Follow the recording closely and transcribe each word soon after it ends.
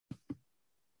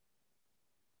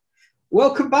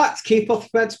Welcome back to Keep Off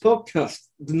the Fence podcast,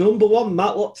 the number one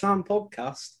Matlock Town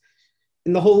podcast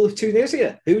in the whole of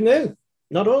Tunisia. Who knew?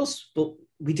 Not us, but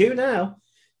we do now.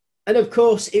 And of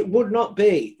course, it would not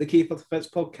be the Keep Off the Fence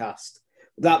podcast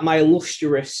without my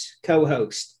illustrious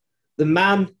co-host, the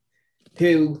man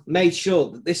who made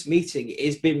sure that this meeting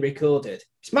is being recorded.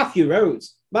 It's Matthew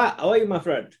Rhodes. Matt, how are you, my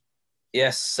friend?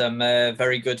 Yes, I'm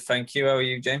very good, thank you. How are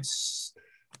you, James?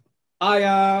 I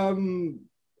am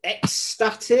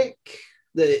ecstatic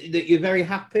that you're very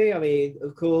happy. I mean,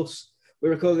 of course, we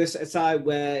record this at a time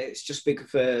where it's just been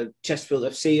for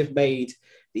Chesterfield FC have made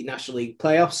the National League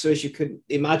playoffs. So as you can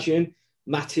imagine,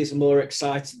 Matt is more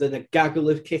excited than a gaggle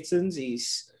of kittens.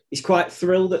 He's quite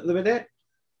thrilled at the minute.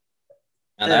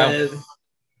 I know.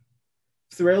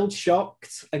 Thrilled,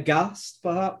 shocked, aghast,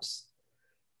 perhaps.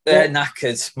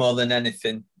 Knackered more than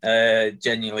anything.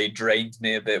 Genuinely drained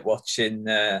me a bit watching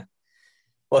that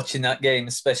game,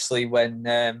 especially when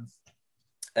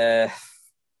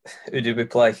who did we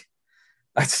play?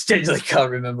 I just genuinely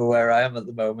can't remember where I am at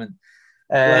the moment.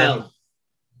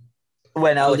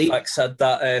 When Halifax had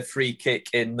that free kick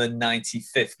in the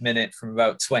 95th minute from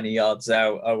about 20 yards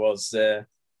out, I was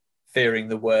fearing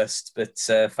the worst, but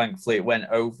thankfully it went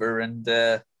over, and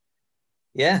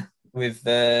with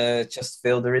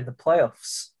Chesterfield are in the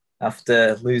playoffs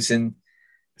after losing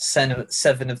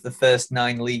seven of the first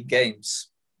 9 league games,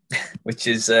 which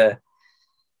is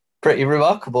pretty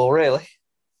remarkable, really.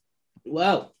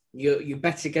 Well, you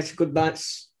better get a good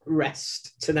night's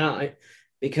rest tonight,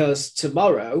 because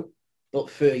tomorrow, but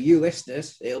for you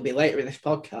listeners, it'll be later in this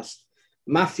podcast,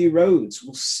 Matthew Rhodes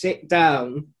will sit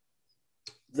down,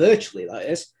 virtually that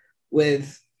is,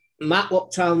 with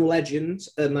Matlock Town legend,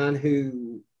 a man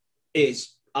who is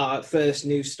our first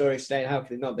news story today, and how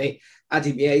can it not be,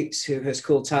 Adam Yates, who has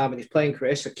called time in his playing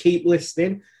career. So keep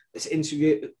listening. This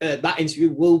interview, that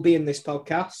interview will be in this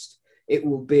podcast. It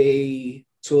will be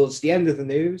towards the end of the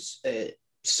news,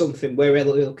 something we're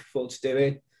really looking forward to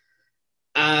doing.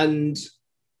 And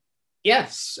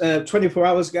yes, 24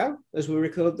 hours ago, as we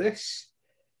record this,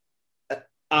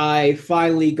 I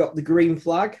finally got the green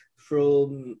flag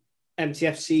from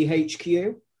MTFC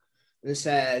HQ and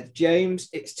said, James,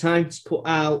 it's time to put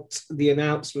out the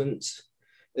announcement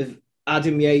of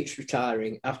Adam Yates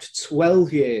retiring after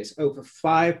 12 years, over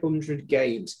 500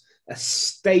 games, a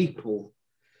staple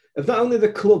of not only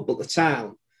the club but the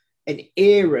town, an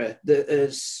era that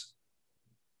has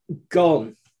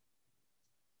gone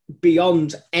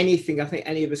beyond anything I think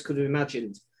any of us could have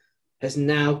imagined, has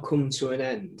now come to an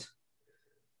end.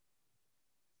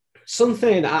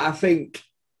 Something I think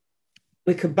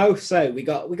we can both say we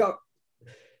got.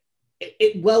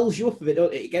 It wells you up a bit,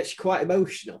 don't it? It gets you quite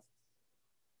emotional.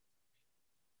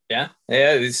 Yeah.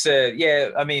 It's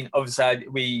I mean,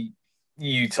 obviously,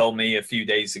 you told me a few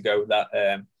days ago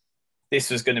that this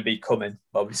was going to be coming.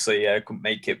 Obviously, I couldn't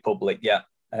make it public yet,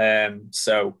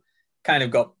 so kind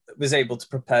of was able to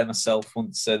prepare myself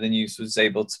once the news was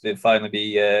able to finally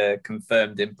be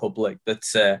confirmed in public. But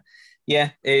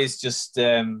it is just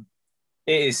it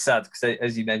is sad because,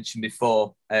 as you mentioned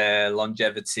before,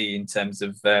 longevity in terms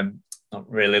of not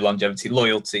really longevity,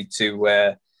 loyalty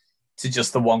to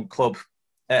just the one club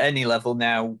at any level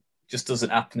now just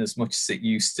doesn't happen as much as it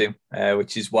used to,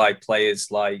 which is why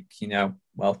players like,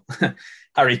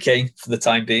 Harry Kane for the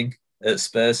time being at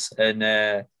Spurs,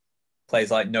 and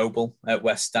players like Noble at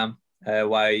West Ham,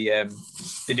 why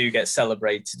they do get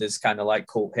celebrated as kind of like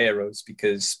cult heroes,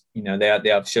 because they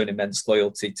have shown immense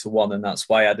loyalty to one, and that's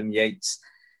why Adam Yates,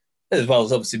 as well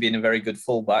as obviously being a very good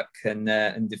fullback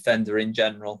and defender in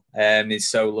general, is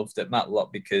so loved at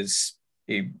Matlock, because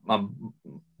I'm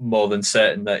more than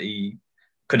certain that he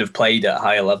could have played at a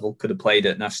higher level, could have played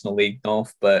at National League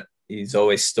North, but he's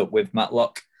always stuck with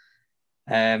Matlock.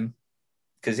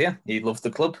 Because he loved the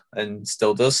club and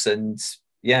still does, and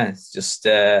it's just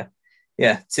it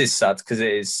is sad, because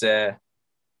it is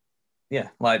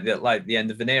like the end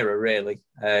of an era, really,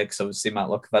 because obviously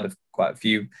Matlock have had quite a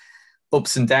few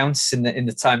ups and downs in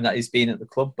the time that he's been at the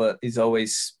club, but he's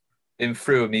always been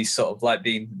through them. He's sort of like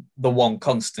being the one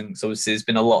constant. So obviously there's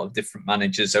been a lot of different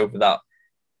managers over that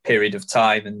period of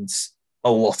time, and a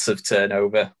lot of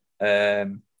turnover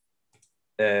within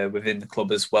the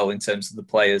club as well in terms of the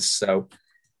players. So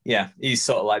he's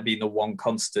sort of like being the one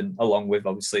constant, along with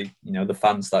obviously the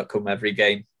fans that come every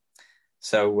game.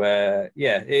 So it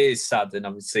is sad, and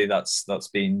obviously that's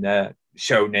been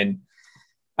shown in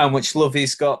how much love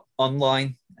he's got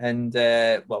online, and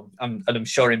I'm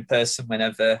sure in person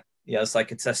whenever he has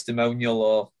like a testimonial,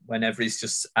 or whenever he's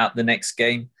just at the next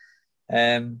game.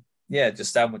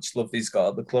 Just how much love he's got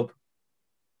at the club.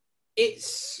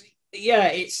 It's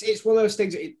one of those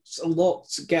things. It's a lot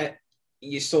to get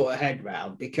your sort of head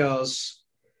round, because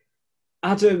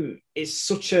Adam is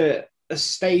such a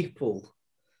staple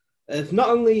of not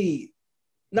only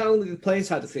the playing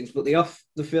side of things, but the off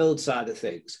the field side of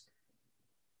things.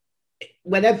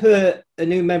 Whenever a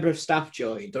new member of staff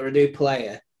joined or a new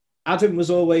player, Adam was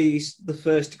always the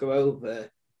first to go over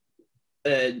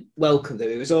and welcome them.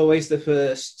 He was always the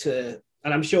first to,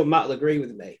 and I'm sure Matt will agree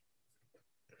with me,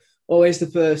 always the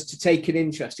first to take an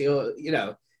interest.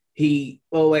 He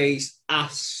always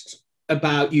asked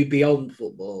about you beyond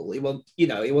football. He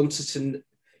wanted to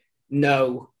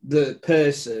know the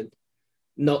person,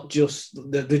 not just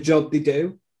the job they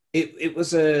do. It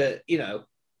was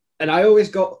and I always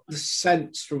got the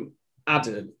sense from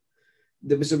Adam,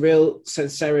 there was a real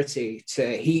sincerity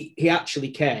to he actually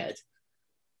cared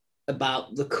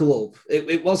about the club.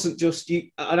 It wasn't just you.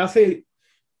 And I think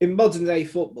in modern day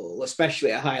football,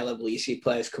 especially at a higher level, you see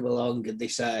players come along and they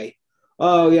say,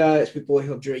 "Oh yeah, it's my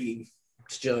boyhood dream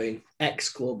to join X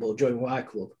club or join Y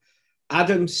club."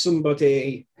 Adam's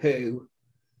somebody who,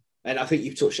 and I think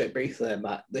you've touched it briefly there,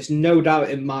 Matt, there's no doubt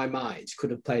in my mind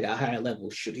could have played at a higher level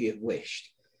should he have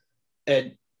wished.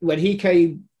 And when he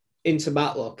came into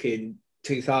Matlock in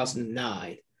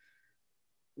 2009,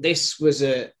 this was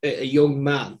a young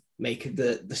man making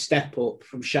the step up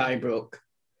from Shirebrook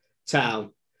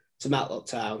Town to Matlock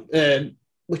Town,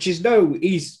 which is no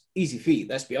easy feat,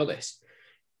 let's be honest.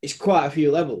 It's quite a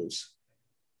few levels.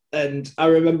 And I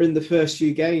remember in the first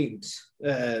few games,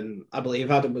 I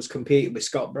believe Adam was competing with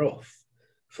Scott Brough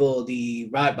for the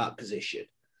right back position.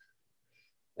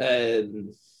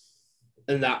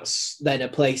 And that's then a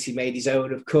place he made his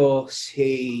own, of course.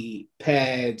 He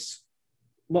paired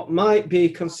what might be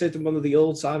considered one of the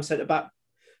old-time centre-back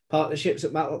partnerships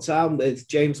at Matlock Town with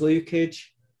James Lukage.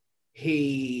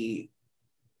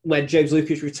 When James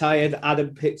Lukage retired,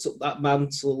 Adam picked up that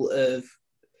mantle of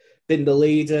been the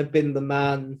leader, been the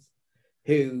man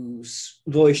whose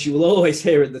voice you will always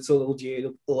hear in the Tunnel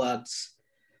Dune lads.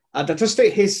 And I just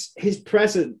think his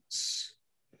presence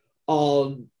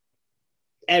on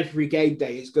every game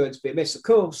day is going to be missed. Of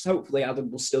course, hopefully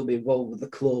Adam will still be involved with the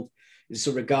club in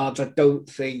some regards. I don't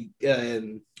think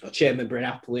Chairman Bryn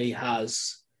Appley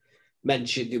has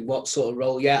mentioned in what sort of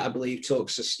role yet. I believe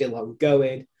talks are still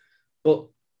ongoing. But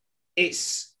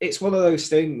it's one of those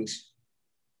things.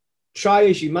 Try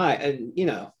as you might, and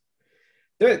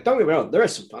don't get me wrong, there are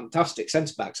some fantastic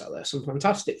centre-backs out there, some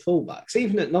fantastic full-backs,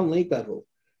 even at non-league level.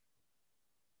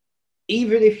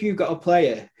 Even if you've got a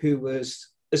player who was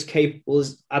as capable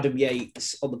as Adam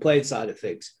Yates on the playing side of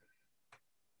things,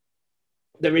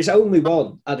 there is only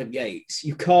one Adam Yates.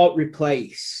 You can't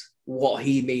replace what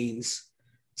he means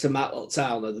to Matlock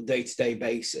Town on a day-to-day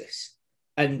basis.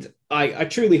 And I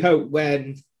truly hope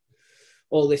when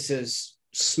all this has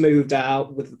smoothed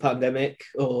out with the pandemic,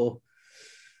 or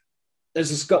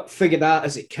as it's got figured out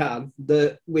as it can,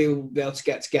 that we'll be able to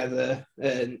get together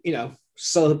and,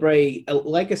 celebrate a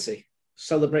legacy,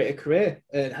 celebrate a career.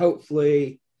 And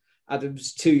hopefully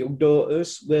Adam's two young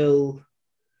daughters will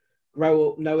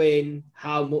grow up knowing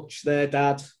how much their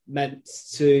dad meant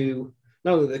to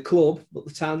not only the club, but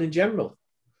the town in general.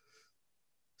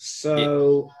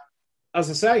 So, As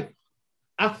I say,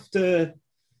 after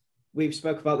we've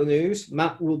spoke about the news,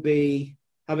 Matt will be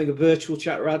having a virtual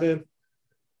chat with Adam.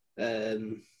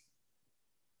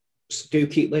 So do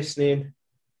keep listening.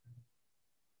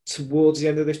 Towards the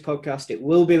end of this podcast, it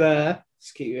will be there.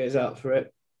 Just keep your ears out for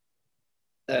it.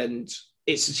 And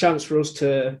it's a chance for us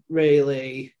to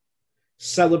really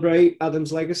celebrate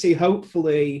Adam's legacy.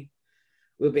 Hopefully,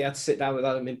 we'll be able to sit down with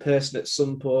Adam in person at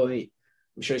some point.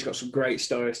 I'm sure he's got some great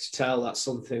stories to tell. That's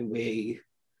something me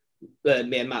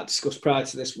and Matt discussed prior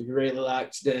to this, we'd really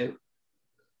like to do.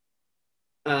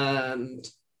 And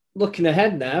looking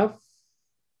ahead now,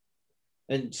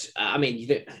 and I mean,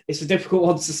 it's a difficult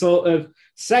one to sort of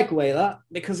segue that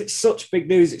because it's such big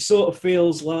news. It sort of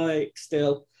feels like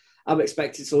still I'm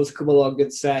expecting someone to come along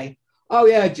and say, "Oh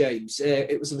yeah, James,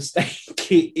 it was a mistake."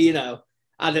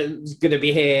 Adam's going to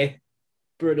be here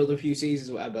for another few seasons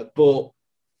or whatever. But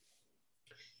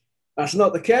that's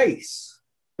not the case.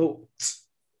 But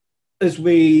as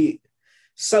we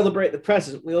celebrate the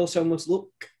present, we also must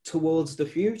look towards the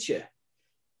future.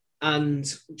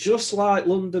 And just like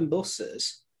London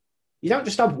buses, you don't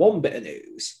just have one bit of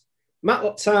news.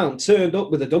 Matlock Town turned up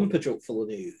with a dumper truck full of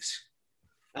news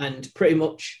and pretty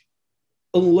much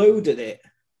unloaded it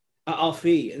at our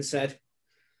feet and said,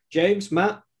 "James,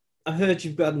 Matt, I heard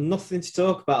you've got nothing to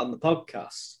talk about on the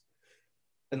podcast.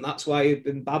 And that's why you've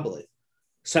been babbling.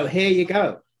 So here you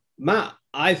go. Matt,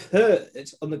 I've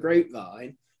heard on the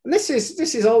grapevine," and this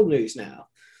is old news now,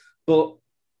 but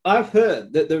I've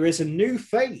heard that there is a new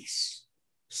face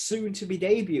soon to be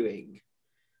debuting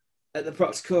at the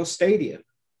Proctor Course Stadium.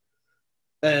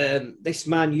 This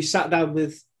man you sat down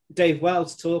with Dave Wild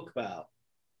to talk about.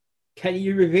 Can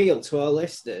you reveal to our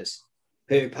listeners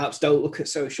who perhaps don't look at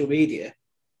social media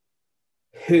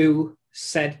who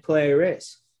said player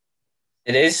is?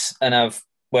 It is, and I've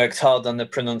worked hard on the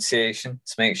pronunciation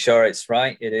to make sure it's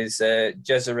right. It is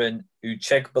Jezerin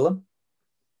Uchegbulum.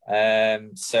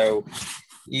 So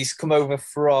he's come over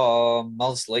from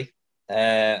Mosley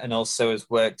and also has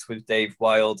worked with Dave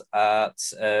Wild at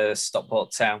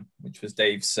Stockport Town, which was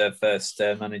Dave's first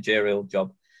managerial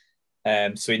job.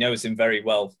 So he knows him very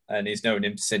well, and he's known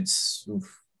him since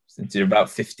he's about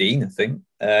 15, I think.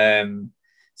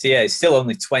 So yeah, he's still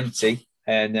only 20,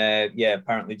 and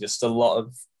apparently just a lot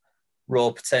of raw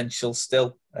potential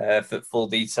still. For full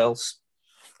details,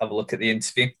 have a look at the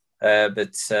interview.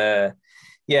 But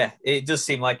it does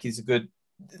seem like he's a good,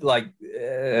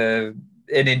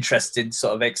 an interesting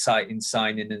sort of exciting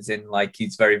signing, as in like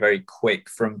he's very, very quick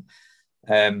from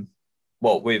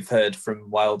what we've heard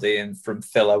from Wildy and from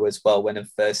Philo as well, when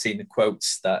I've seen the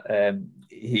quotes that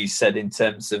he said in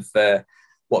terms of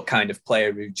what kind of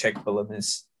player Uchegbulum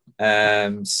is.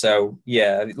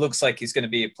 It looks like he's going to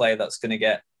be a player that's going to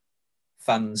get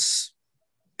fans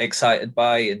excited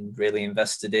by and really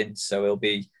invested in. So he'll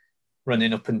be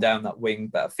running up and down that wing.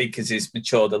 But I think as he's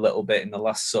matured a little bit in the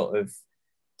last sort of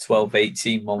 12,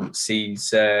 18 months,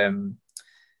 he's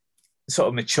sort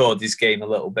of matured his game a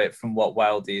little bit from what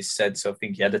Wildy has said. So I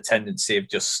think he had a tendency of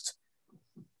just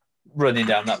running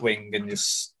down that wing and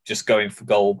just going for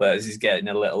goal. But as he's getting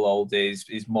a little older,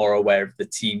 he's more aware of the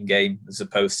team game as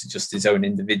opposed to just his own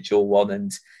individual one.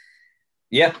 And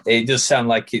yeah, it does sound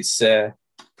like it's a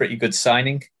pretty good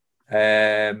signing.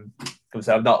 Because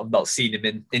I've not seen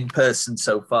him in person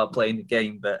so far playing the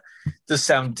game, but it does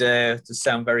sound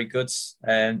very good.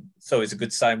 And it's always a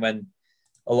good sign when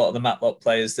a lot of the Matlock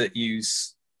players that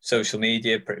use social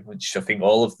media, pretty much, I think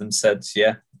all of them said,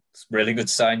 yeah, it's a really good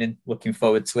signing. Looking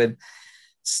forward to him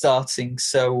starting.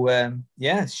 So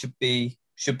should be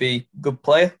a good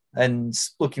player, and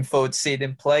looking forward to seeing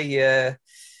him play.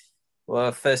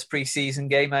 First pre-season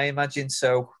game, I imagine.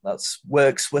 So that's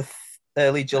works with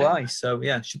early July. So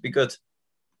yeah, should be good.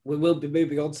 We will be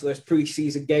moving on to those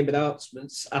pre-season game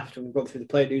announcements after we've gone through the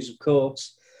player news, of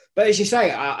course. But as you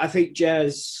say, I think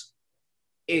Jez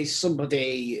is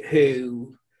somebody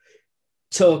who,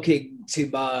 talking to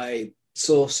my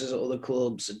sources at other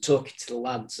clubs and talking to the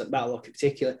lads at Matlock in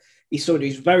particular, he's somebody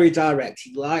who's very direct.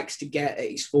 He likes to get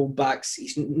at his fullbacks.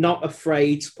 He's not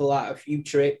afraid to pull out a few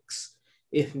tricks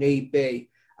if need be.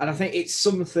 And I think it's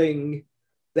something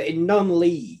that in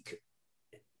non-league,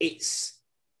 it's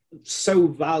so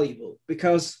valuable,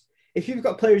 because if you've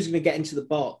got players who's going to get into the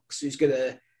box, who's going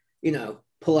to,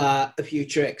 pull out a few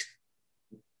tricks,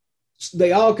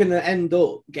 they are going to end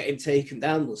up getting taken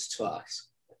down once twice,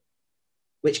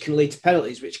 which can lead to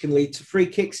penalties, which can lead to free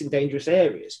kicks in dangerous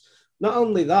areas. Not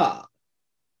only that,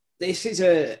 this is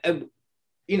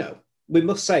we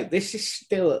must say, this is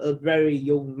still a very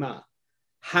young man.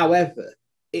 However,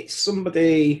 it's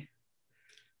somebody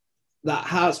that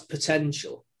has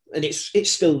potential, and it's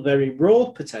still very raw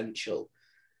potential.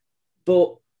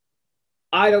 But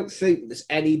I don't think there's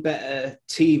any better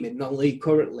team in non-league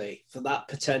currently for that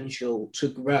potential to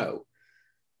grow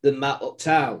than Matlock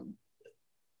Town.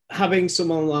 Having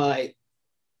someone like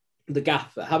the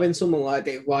Gaffer, having someone like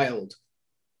Dave Wild,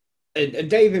 and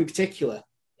Dave in particular,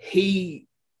 you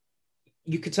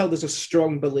could tell there's a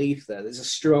strong belief there. There's a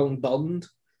strong bond.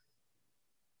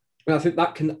 And I think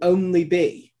that can only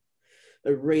be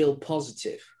a real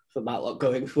positive for Matlock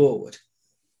going forward.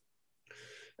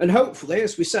 And hopefully,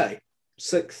 as we say,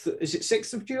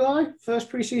 6th of July, first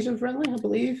pre-season friendly, I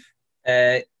believe?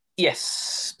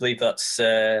 Yes, I believe that's,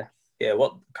 I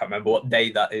can't remember what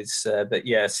day that is, but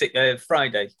yeah,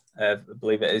 Friday, I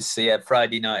believe it is. So yeah,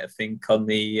 Friday night, I think, on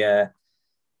the, I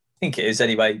think it is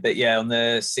anyway, but yeah, on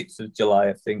the 6th of July,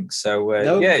 I think. So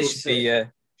it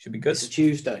should be good. It's a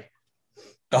Tuesday.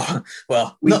 Oh,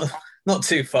 well, not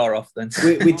too far off then.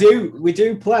 we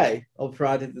do play on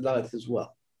Friday the 9th as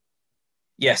well.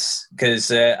 Yes,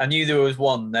 because I knew there was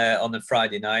one on a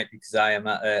Friday night, because I am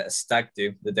at a stag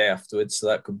do the day afterwards, so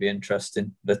that could be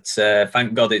interesting. But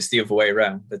thank God it's the other way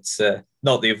around. But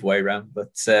not the other way around.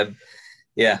 But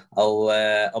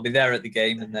I'll be there at the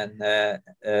game, and then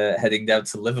heading down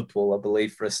to Liverpool, I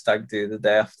believe, for a stag do the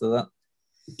day after that.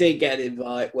 Didn't get an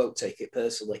invite. Won't take it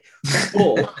personally.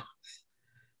 But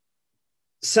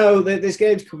so this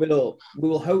game's coming up. We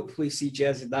will hopefully see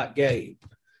Jez in that game,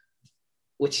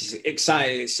 which is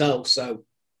exciting in itself. So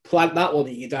plan that one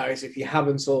in your diaries if you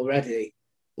haven't already.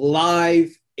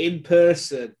 Live, in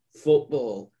person,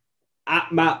 football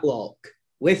at Matlock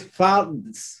with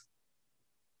fans.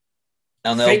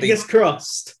 And Fingers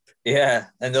crossed. Yeah,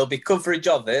 and there'll be coverage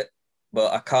of it,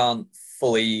 but I can't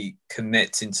fully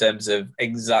commit in terms of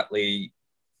exactly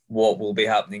what will be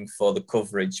happening for the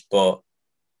coverage, but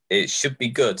it should be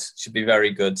good. Should be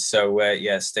very good. So,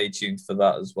 stay tuned for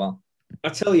that as well. I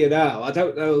tell you now, I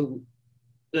don't know.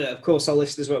 Of course, our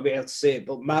listeners won't be able to see it,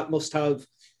 but Matt must have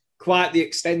quite the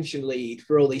extension lead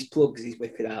for all these plugs he's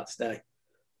whipping out today.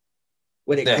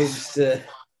 When it comes to...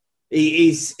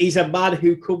 He's a man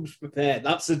who comes prepared.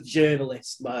 That's a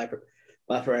journalist, my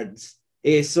friends.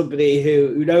 He is somebody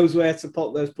who knows where to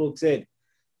put those plugs in.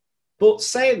 But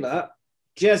saying that,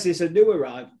 Jez is a new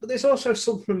arrival, but there's also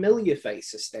some familiar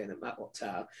faces staying at Matlock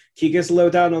Tower. Can you give us a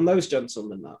lowdown on those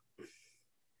gentlemen, Matt?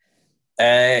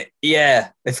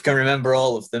 If I can remember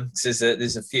all of them, there's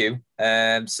a few.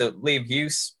 So Liam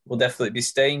Hughes will definitely be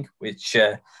staying, which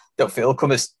don't feel will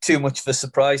come as too much of a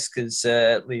surprise because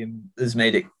Liam has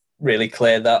made it really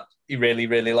clear that he really,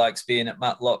 really likes being at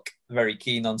Matlock, very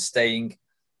keen on staying,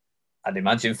 I'd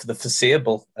imagine, for the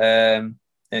foreseeable.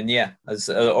 As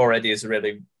already has a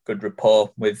really good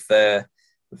rapport with the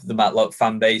Matlock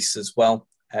fan base as well,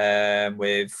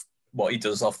 with what he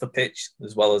does off the pitch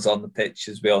as well as on the pitch.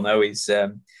 As we all know, he's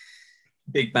a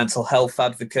big mental health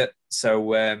advocate.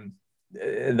 So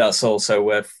that's also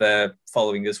worth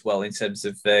following as well in terms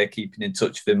of keeping in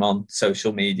touch with him on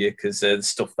social media because the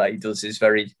stuff that he does is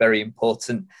very, very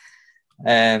important.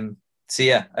 Liam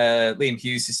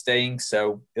Hughes is staying,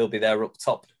 so he'll be there up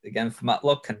top again for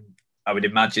Matlock, and I would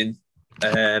imagine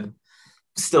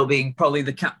still being probably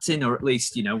the captain, or at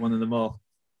least, one of the more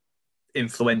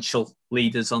influential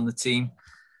leaders on the team.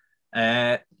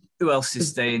 Who else is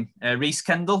staying? Reece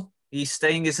Kendall, he's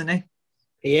staying, isn't he?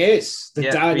 He is the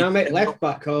dynamic left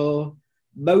back or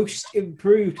most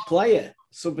improved player.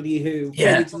 Somebody who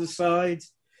came into the side,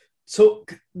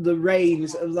 took the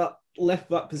reins of that left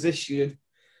back position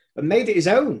and made it his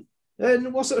own.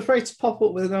 And wasn't afraid to pop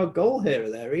up with an odd goal here or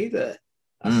there either.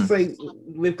 I think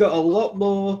we've got a lot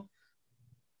more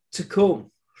to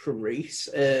come from Reece,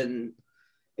 and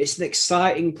it's an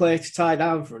exciting player to tie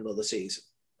down for another season.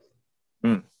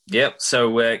 Yep.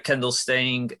 So Kendall's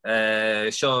staying.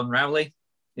 Sean Rowley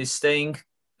is staying.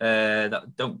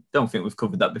 Don't think we've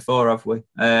covered that before, have we?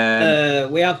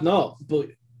 We have not, but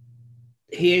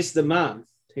he is the man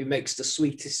who makes the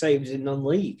sweetest saves in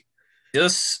non-league.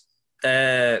 Yes.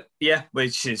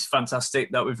 Which is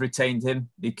fantastic that we've retained him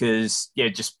because,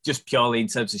 just purely in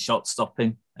terms of shot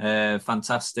stopping,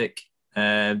 fantastic.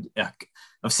 I've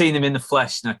seen him in the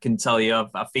flesh, and I can tell you,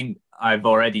 I think I've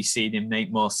already seen him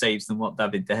make more saves than what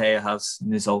David De Gea has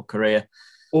in his whole career.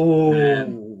 I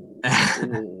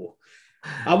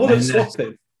wouldn't swap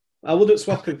him. I wouldn't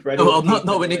swap him for anyone. Well,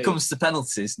 not when it comes to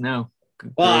penalties, no.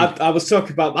 Well, I was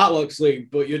talking about Matlock's league,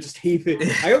 but you're just heaping.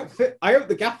 I hope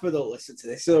the gaffer don't listen to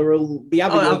this, or he'll be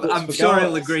having. I'm sure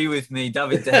he'll agree with me,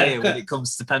 David De Gea, when it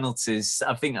comes to penalties.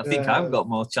 I think I've got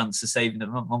more chance of saving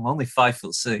them. I'm only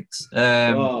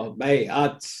 5'6". Mate,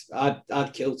 I'd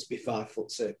kill to be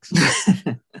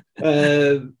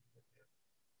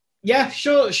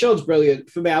 5'6". Sean's brilliant.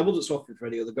 For me, I wouldn't swap him for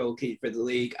any other goalkeeper in the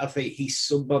league. I think he's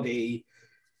somebody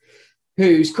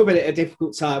who's coming at a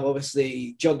difficult time.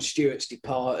 Obviously, John Stewart's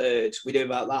departed. We knew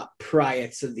about that prior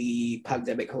to the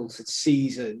pandemic-halted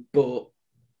season. But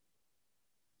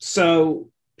so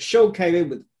Sean came in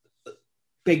with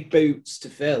big boots to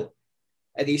fill.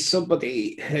 And he's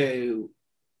somebody who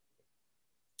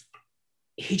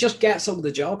he just gets on with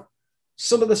the job.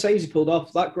 Some of the saves he pulled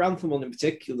off, that Grantham one in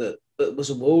particular, that was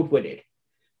award-winning.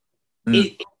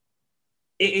 It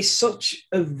is such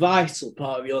a vital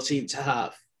part of your team to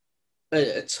have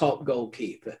a top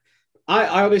goalkeeper.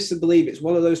 I honestly believe it's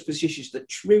one of those positions that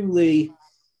truly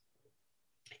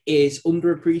is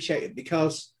underappreciated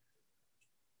because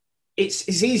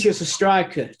it's easier as a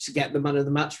striker to get the man of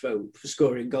the match vote for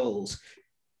scoring goals.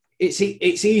 It's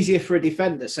easier for a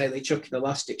defender, say they chuck an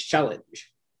elastics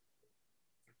challenge.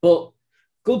 But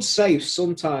good saves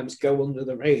sometimes go under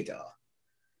the radar.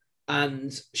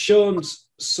 And Sean's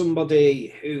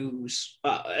somebody who's,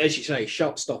 as you say,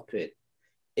 shot stopping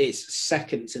is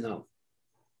second to none.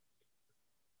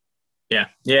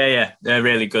 They're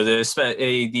really good.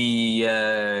 Especially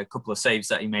the couple of saves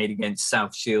that he made against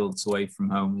South Shields away from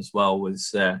home as well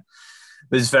was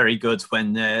very good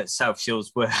when South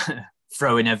Shields were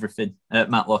throwing everything at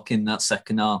Matlock in that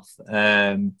second half.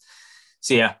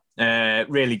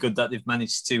 Really good that they've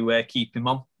managed to keep him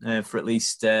on for at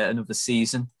least another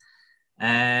season.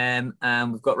 And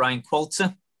we've got Ryan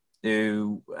Qualter,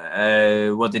 who,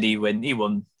 what did he win? He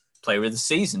won Player of the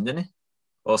Season, didn't he?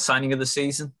 Or Signing of the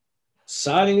Season?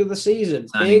 Signing of the season.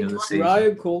 Signing Big of the season.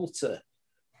 Ryan Coulter.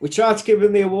 We tried to give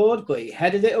him the award, but he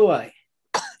headed it away.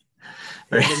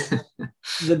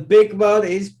 The big man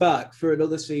is back for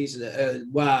another season.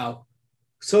 Wow.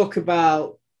 Talk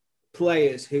about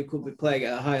players who could be playing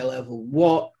at a higher level.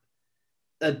 What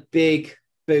a big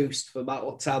boost for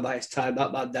Matlock Town that has timed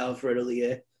that man down for another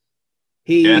year.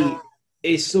 He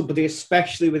is somebody,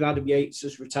 especially with Adam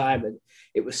Yates' retirement,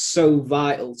 it was so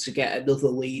vital to get another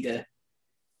leader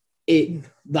in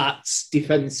that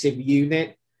defensive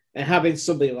unit. And having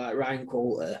somebody like Ryan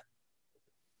Coulter,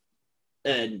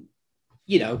 and,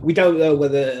 you know, we don't know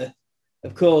whether,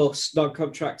 of course,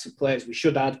 non-contracted players we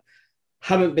should add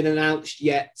haven't been announced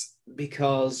yet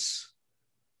because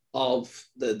of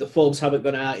the forms haven't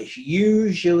gone out. It's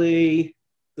usually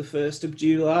the 1st of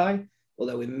July,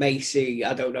 although we may see,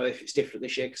 I don't know if it's different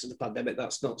this year because of the pandemic.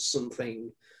 That's not something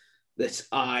that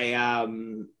I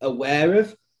am aware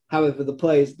of. However, the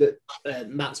players that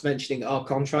Matt's mentioning are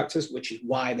contractors, which is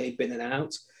why they've been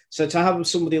announced. So to have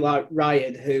somebody like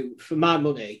Ryan, who, for my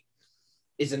money,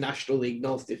 is a National League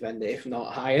North defender, if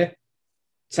not higher,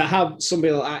 to have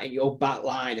somebody like that in your back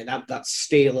line and have that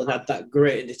steel and have that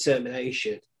grit and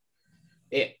determination,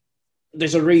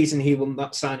 there's a reason he won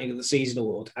that signing of the season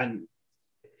award. And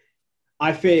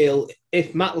I feel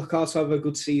if Matt Lacoste have a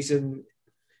good season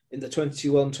in the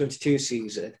 21-22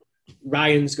 season,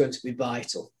 Ryan's going to be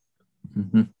vital.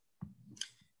 Mm-hmm.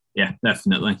 Yeah,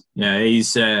 definitely. Yeah,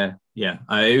 he's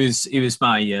he was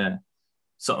my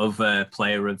sort of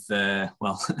player of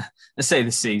well, let's say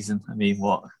the season. I mean,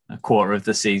 what, a quarter of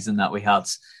the season that we had.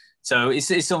 So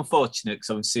it's unfortunate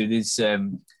because obviously there's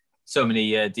so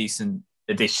many decent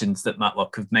additions that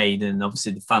Matlock have made, and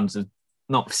obviously the fans have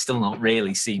still not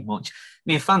really seen much. I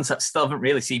mean, fans that still haven't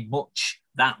really seen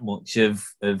that much of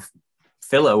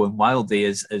Philo and Wildy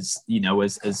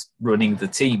as running the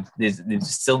team. There's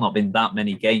still not been that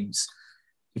many games,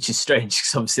 which is strange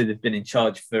because obviously they've been in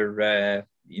charge for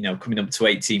coming up to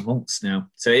 18 months now.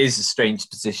 So it is a strange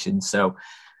position. So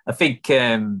I think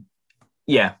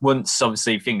once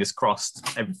obviously fingers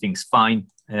crossed everything's fine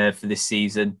for this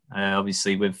season.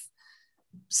 Obviously with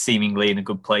seemingly in a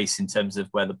good place in terms of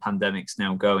where the pandemic's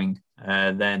now going,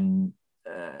 then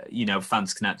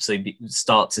fans can actually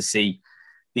start to see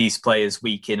these players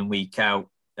week in and week out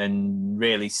and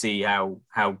really see how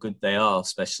good they are,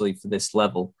 especially for this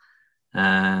level.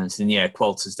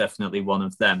 Coulter's definitely one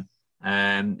of them.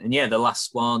 The last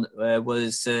one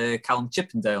was Callum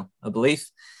Chippendale, I believe,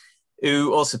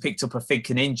 who also picked up, I think,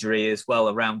 an injury as well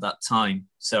around that time.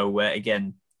 So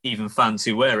again, even fans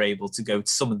who were able to go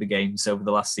to some of the games over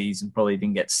the last season probably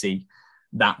didn't get to see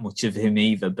that much of him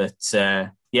either. But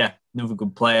another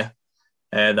good player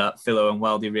that Philo and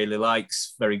Wildy really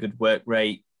likes. Very good work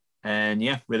rate. And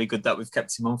really good that we've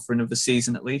kept him on for another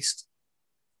season at least.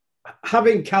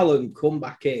 Having Callum come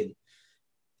back in,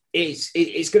 it's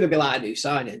going to be like a new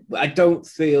signing. But I don't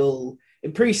feel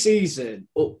in pre-season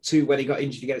up to when he got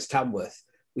injured against Tamworth,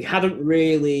 we hadn't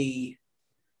really.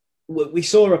 We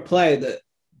saw a player that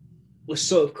was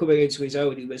sort of coming into his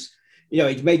own. He was,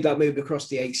 he'd made that move across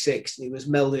the A6 and he was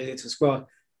melding into the squad.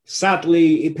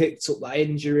 Sadly, he picked up that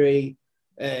injury.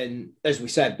 And as we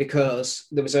said, because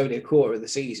there was only a quarter of the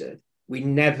season, we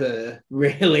never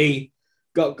really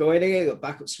got going again, got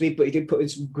back up to speed, but he did put in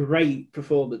some great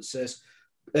performances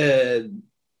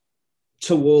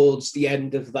towards the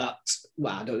end of that.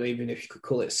 Well, I don't know even if you could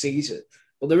call it a season.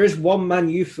 But there is one man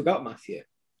you forgot, Matthew.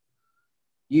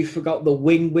 You forgot the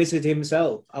wing wizard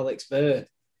himself, Alex Bird.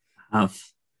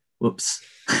 Whoops.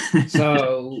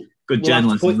 So good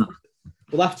journalism.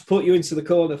 We'll have to put you into the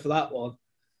corner for that one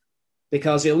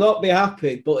because he'll not be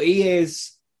happy, but he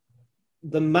is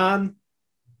the man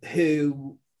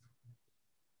who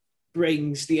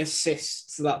brings the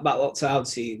assists to that Matlock Town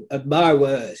team. And my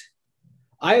word,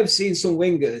 I have seen some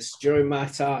wingers during my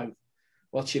time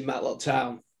watching Matlock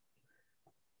Town.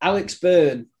 Alex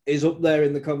Byrne is up there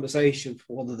in the conversation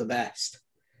for one of the best.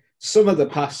 Some of the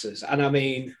passes, and I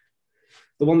mean,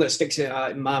 the one that sticks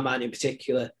out in my mind in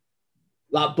particular,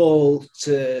 that ball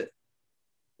to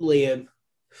Liam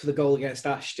for the goal against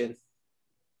Ashton,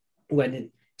 when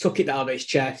he took it down his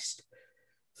chest,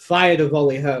 fired a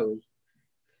volley home.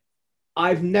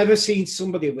 I've never seen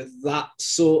somebody with that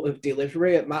sort of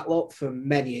delivery at Matlock for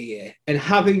many a year. And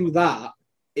having that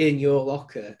in your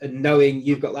locker and knowing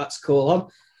you've got that to call on,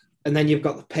 and then you've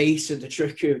got the pace and the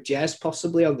trickery of Jez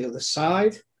possibly on the other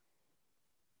side,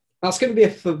 that's going to be a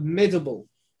formidable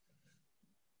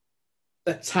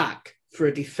attack for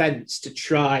a defence to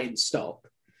try and stop.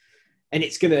 And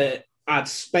it's going to add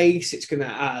space. It's going to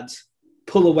add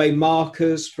pull away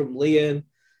markers from Liam,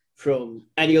 from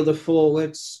any other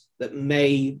forwards. that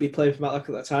may be playing for Matlock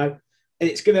at that time. And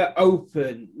it's going to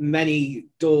open many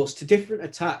doors to different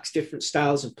attacks, different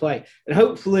styles of play. And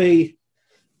hopefully,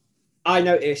 I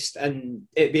noticed, and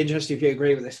it'd be interesting if you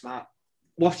agree with this, Matt,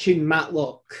 watching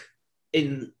Matlock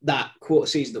in that quarter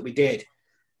season that we did,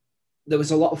 there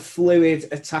was a lot of fluid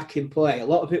attacking play. A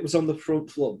lot of it was on the front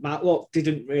foot. Matlock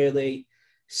didn't really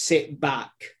sit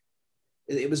back.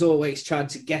 It was always trying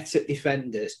to get at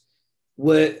defenders.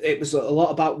 It was a lot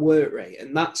about work rate.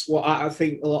 And that's what I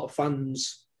think a lot of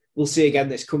fans will see again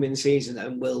this coming season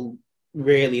and will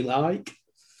really like.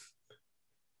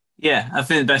 Yeah, I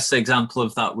think the best example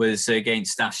of that was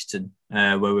against Ashton,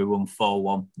 where we won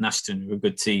 4-1. And Ashton were a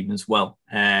good team as well.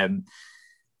 Certainly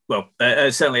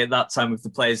at that time with the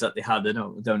players that they had, I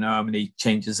don't know how many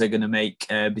changes they're going to make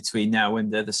between now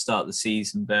and the start of the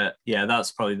season. But yeah,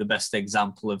 that's probably the best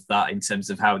example of that in terms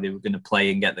of how they were going to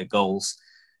play and get the goals.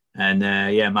 And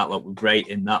Matlock were great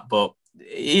in that. But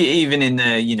even in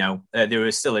they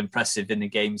were still impressive in the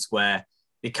games where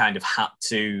they kind of had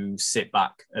to sit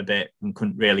back a bit and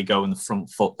couldn't really go on the front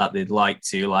foot that they'd like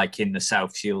to, like in the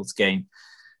South Shields game.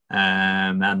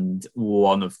 And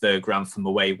one of the Grantham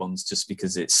away ones, just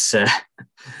because it's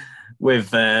with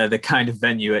the kind of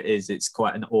venue it is, it's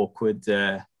quite an awkward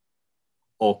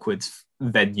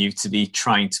venue to be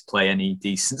trying to play any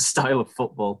decent style of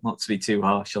football. Not to be too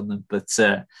harsh on them, but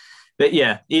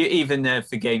yeah, even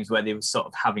for games where they were sort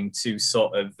of having to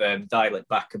sort of dial it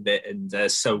back a bit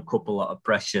and soak up a lot of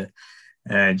pressure,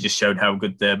 just showed how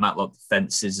good the Matlock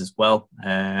defence is as well.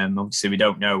 Obviously, we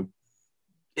don't know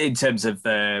in terms of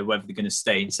whether they're going to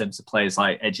stay in terms of players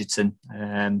like Edgerton,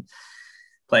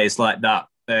 players like that.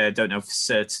 Don't know for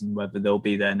certain whether they'll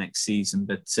be there next season,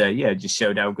 but just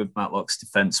showed how good Matlock's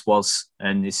defence was.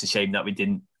 And it's a shame that we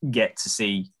didn't get to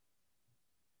see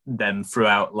them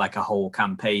throughout like a whole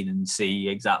campaign and see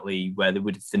exactly where they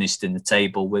would have finished in the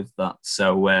table with that.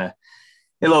 So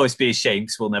it'll always be a shame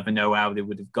because we'll never know how they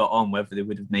would have got on, whether they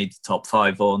would have made the top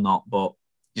 5 or not, but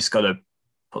just got to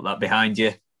put that behind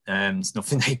you. There's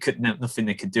nothing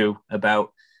they could do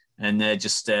about, and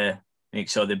just make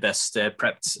sure they're best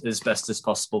prepped as best as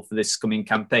possible for this coming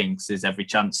campaign, because there's every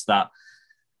chance that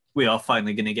we are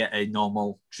finally going to get a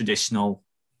normal, traditional,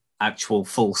 actual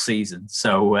full season.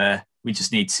 So we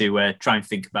just need to try and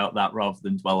think about that rather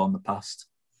than dwell on the past.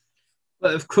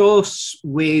 But of course,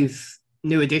 with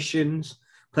new additions,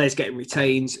 players getting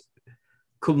retained,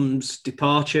 comes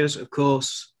departures. Of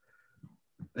course,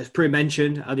 as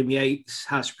pre-mentioned, Adam Yates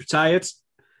has retired.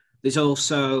 There's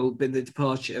also been the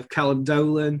departure of Callum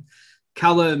Dolan.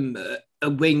 Callum, a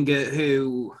winger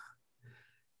who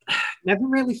never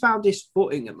really found his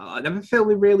footing at Mal. I never feel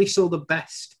we really saw the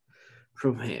best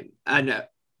from him. And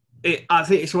I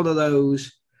think it's one of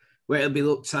those where it'll be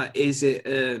looked at, is it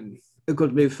a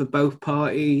good move for both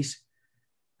parties?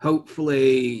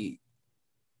 Hopefully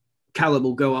Callum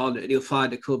will go on and he'll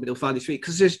find a club and he'll find his feet,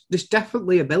 because there's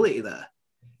definitely ability there.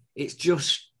 It's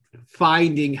just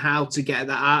finding how to get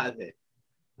that out of it.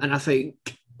 And I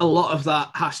think a lot of that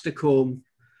has to come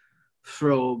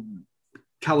from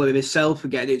Callum himself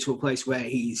and getting into a place where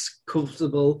he's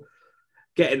comfortable,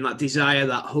 getting that desire,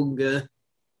 that hunger.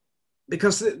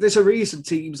 Because there's a reason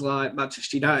teams like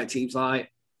Manchester United, teams like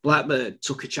Blackburn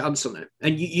took a chance on it.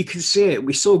 And you can see it.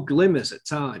 We saw glimmers at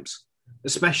times,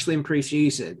 especially in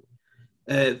pre-season,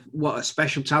 what a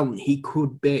special talent he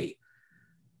could be.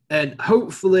 And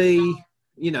hopefully,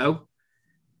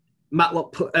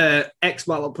 Matlock,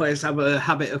 ex-Matlock players have a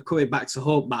habit of coming back to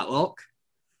haunt Matlock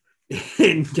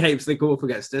in games they come up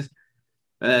against us.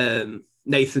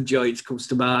 Nathan Jones comes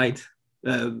to mind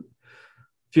a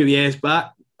few years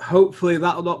back. Hopefully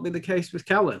that'll not be the case with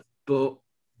Callum, but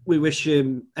we wish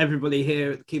him, everybody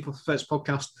here at the Keep Up the First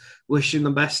podcast, wish him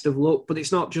the best of luck. But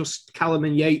it's not just Callum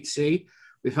and Yatesy.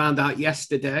 We found out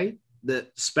yesterday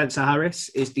that Spencer Harris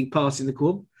is departing the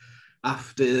club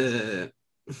after,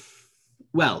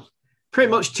 pretty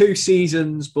much 2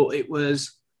 seasons, but it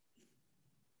was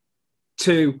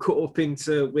 2 cut up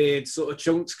into weird sort of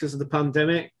chunks because of the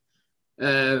pandemic.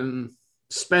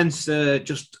 Spencer,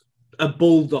 just a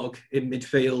bulldog in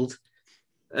midfield,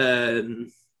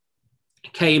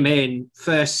 came in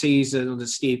first season under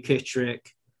Steve Kittrick.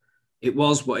 It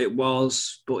was what it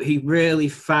was, but he really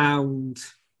found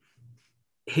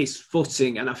his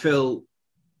footing, and I feel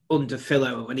under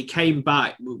Philo, when he came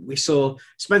back, we saw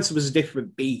Spencer was a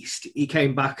different beast. He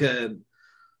came back a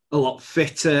lot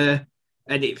fitter,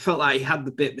 and it felt like he had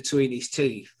the bit between his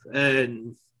teeth.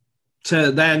 And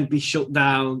to then be shut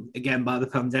down again by the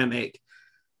pandemic,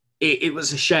 it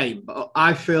was a shame. But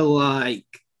I feel like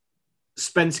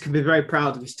Spencer can be very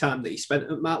proud of his time that he spent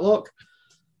at Matlock.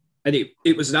 And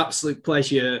it was an absolute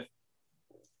pleasure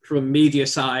from media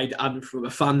side and from a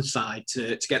fan side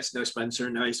to get to know Spencer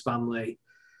and know his family,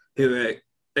 who are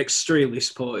extremely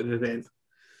supportive of him.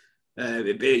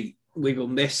 We will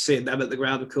miss seeing them at the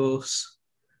ground, of course.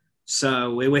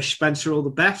 So we wish Spencer all the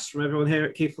best from everyone here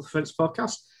at Keep Up the Fence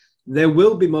podcast. There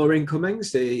will be more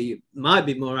incomings. There might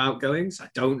be more outgoings. I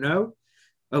don't know.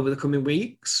 Over the coming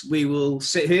weeks, we will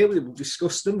sit here. We will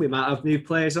discuss them. We might have new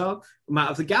players on. We might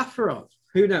have the gaffer on.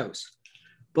 Who knows?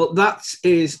 But that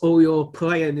is all your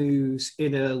player news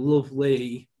in a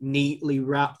lovely, neatly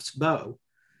wrapped bow.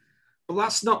 But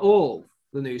that's not all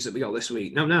the news that we got this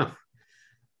week. No.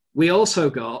 We also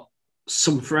got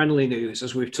some friendly news,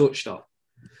 as we've touched on.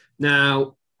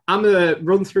 Now, I'm going to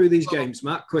run through these games,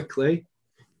 Matt, quickly.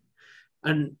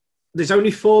 And there's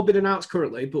only 4 been announced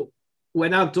currently, but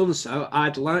when I've done so,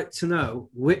 I'd like to know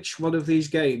which one of these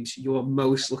games you are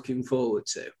most looking forward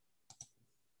to.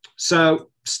 So,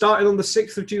 starting on the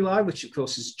 6th of July, which of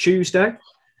course is Tuesday,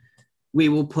 we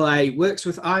will play Works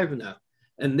with Ivanhoe.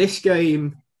 And this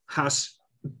game has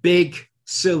big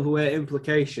silverware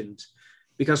implications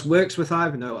because Works with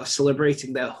Ivanhoe are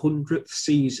celebrating their 100th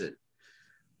season.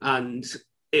 And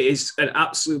it is an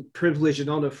absolute privilege and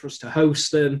honour for us to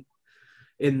host them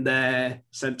in their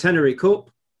Centenary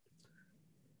Cup.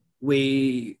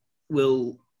 We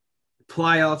will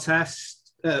play ourselves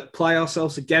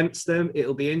against them.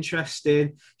 It'll be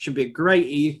interesting. Should be a great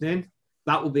evening.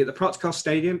 That will be at the Protocol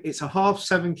Stadium. It's a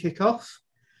 7:30 kickoff.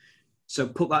 So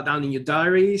put that down in your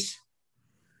diaries.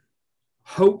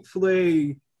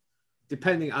 Hopefully,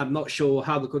 depending, I'm not sure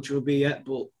how the country will be yet,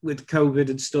 but with COVID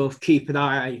and stuff, keep an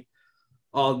eye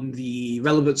on the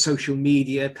relevant social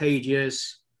media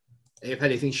pages. If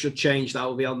anything should change, that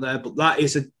will be on there. But that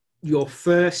is your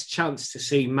first chance to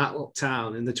see Matlock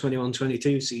Town in the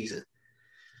 21-22 season.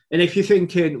 And if you're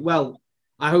thinking, well,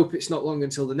 I hope it's not long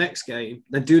until the next game,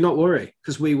 then do not worry,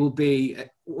 because we will be,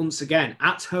 once again,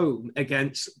 at home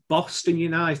against Boston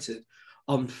United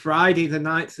on Friday, the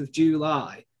 9th of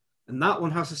July. And that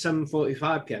one has a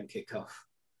 7:45 p.m. kickoff.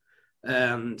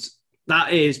 And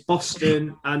that is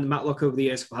Boston and Matlock over the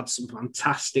years have had some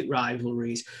fantastic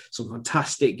rivalries, some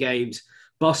fantastic games.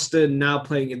 Boston, now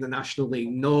playing in the National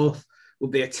League North, will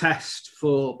be a test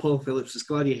for Paul Phillips'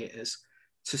 Gladiators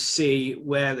to see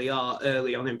where they are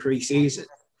early on in pre-season.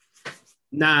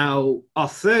 Now, our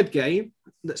third game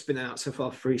that's been announced so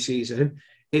far for pre-season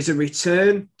is a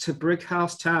return to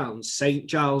Brighouse Town's St.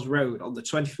 Giles Road on the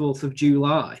 24th of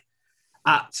July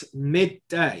at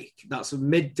midday. That's a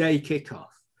midday kickoff.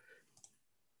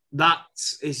 That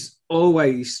is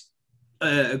always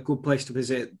a good place to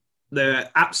visit. They're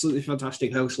absolutely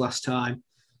fantastic hosts last time.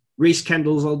 Reece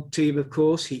Kendall's on team, of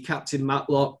course. He captained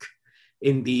Matlock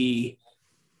in the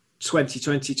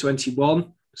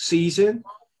 2020-21 season,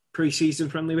 pre-season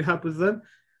friendly we had with them,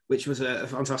 which was a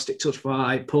fantastic touch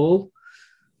by Paul,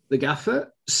 the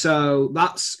gaffer. So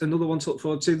that's another one to look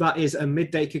forward to. That is a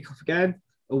midday kickoff again,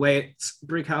 away at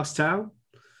Brighouse Town.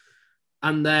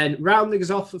 And then rounding us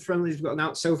off the friendlies we've got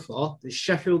announced so far, there's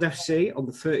Sheffield FC on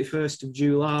the 31st of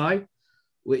July,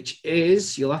 which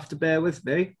is, you'll have to bear with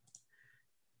me,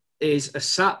 is a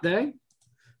Saturday,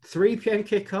 3 p.m.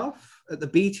 kickoff at the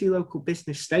BT Local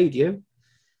Business Stadium.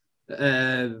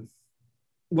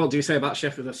 What do you say about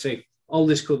Sheffield FC?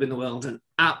 Oldest club in the world, an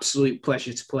absolute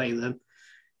pleasure to play them.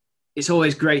 It's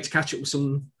always great to catch up with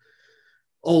some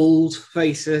old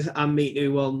faces and meet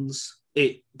new ones.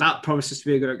 That promises to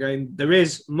be a good game. There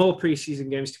is more pre-season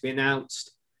games to be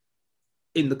announced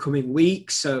in the coming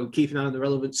weeks, so keep an eye on the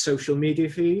relevant social media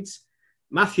feeds.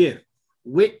 Matthew,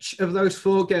 which of those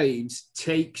 4 games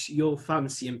takes your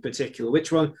fancy in particular?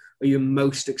 Which one are you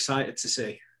most excited to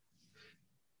see?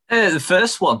 The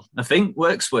first one, I think,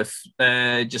 Worksworth,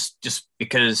 just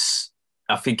because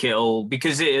I think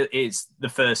it's the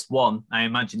first one. I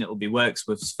imagine it'll be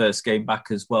Worksworth's first game back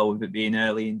as well, with it being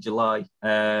early in July.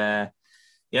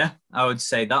 Yeah, I would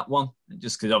say that one,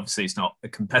 just because obviously it's not a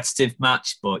competitive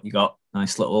match, but you got a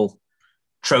nice little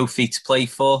trophy to play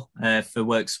for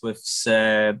Worksworth's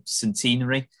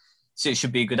centenary. So it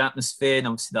should be a good atmosphere. And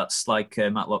obviously that's like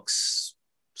Matlock's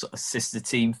sort of sister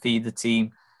team, feeder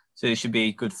team. So it should be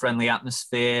a good, friendly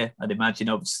atmosphere. I'd imagine,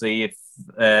 obviously, if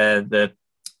the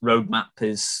roadmap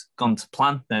has gone to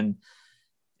plan, then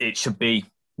it should be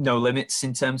no limits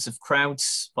in terms of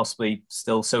crowds, possibly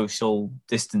still social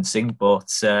distancing.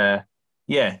 But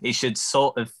yeah, it should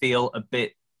sort of feel a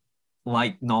bit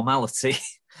like normality.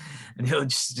 And it'll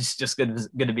just going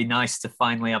to be nice to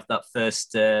finally have that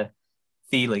first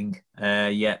feeling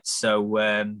yet. So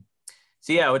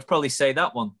yeah, I would probably say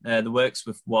that one, the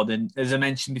Worksworth one. And as I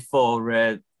mentioned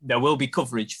before, there will be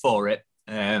coverage for it.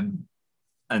 And,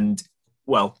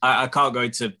 well, I can't go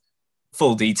into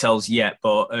full details yet,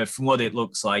 but from what it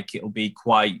looks like, it'll be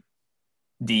quite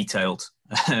detailed,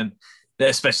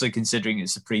 especially considering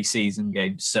it's a pre-season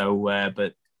game. So,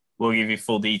 but we'll give you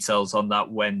full details on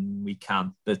that when we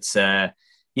can. But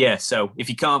yeah, so if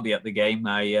you can't be at the game,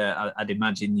 I'd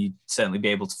imagine you'd certainly be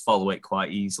able to follow it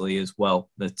quite easily as well.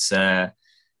 But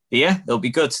yeah, it'll be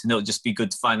good. And it'll just be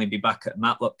good to finally be back at a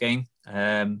Matlock game.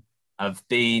 I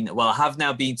have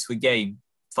now been to a game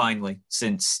finally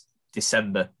since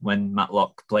December when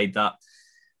Matlock played that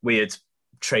weird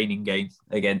training game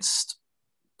against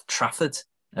Trafford.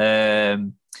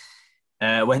 Went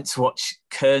to watch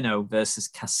Kerno versus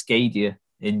Cascadia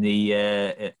in the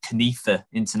Canifa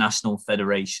International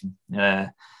Federation.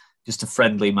 Just a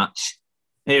friendly match.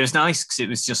 It was nice because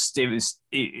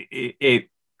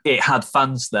it had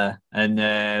fans there,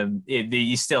 and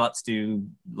you still had to do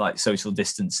like social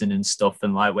distancing and stuff.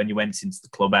 And like when you went into the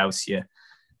clubhouse, you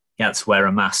had to wear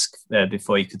a mask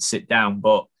before you could sit down.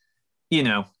 But you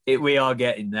know, we are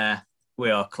getting there. We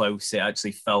are close. It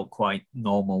actually felt quite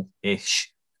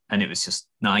normal-ish, and it was just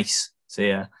nice. So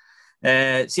yeah,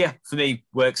 for me,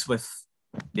 works with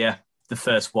the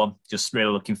first one. Just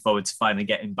really looking forward to finally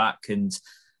getting back and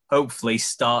hopefully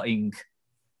starting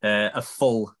a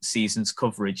full season's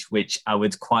coverage, which I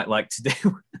would quite like to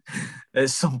do at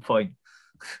some point.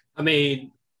 I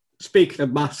mean, speaking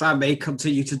of masks, I may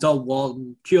continue to don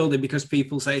one purely because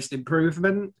people say it's an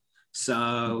improvement.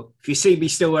 So if you see me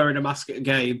still wearing a mask at a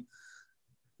game,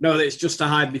 know that it's just to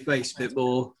hide my face a bit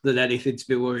more than anything to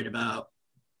be worried about.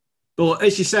 But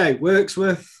as you say,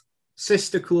 Wirksworth,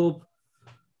 sister club,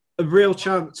 a real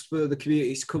chance for the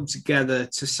community to come together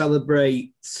to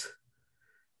celebrate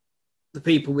the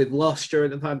people we've lost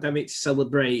during the pandemic, to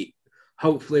celebrate,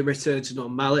 hopefully, return to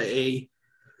normality.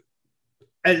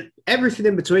 And everything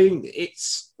in between.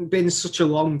 It's been such a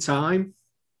long time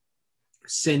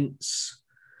since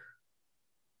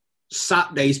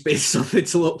Saturday's been something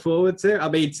to look forward to. I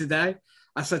mean, today,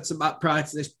 I said to Matt prior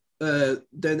to this,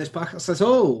 doing this podcast, I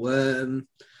said,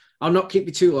 I'll not keep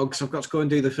you too long because I've got to go and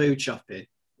do the food shopping.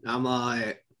 I'm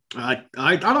like, I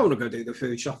don't want to go do the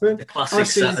food shopping. The classic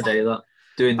Saturday, that.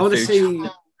 Doing the food.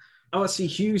 I want to see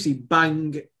Hughesy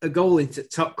bang a goal into the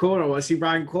top corner. I want to see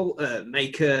Ryan Qualter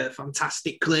make a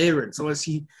fantastic clearance. I want to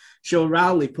see Sean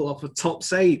Rowley pull off a top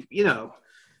save. You know,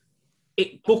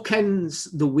 it bookends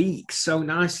the week so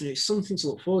nicely. It's something to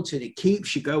look forward to. And it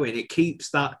keeps you going. It keeps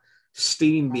that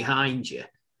steam behind you.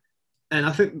 And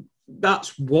I think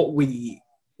that's what we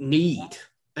need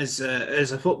as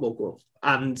a football club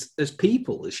and as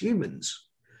people, as humans.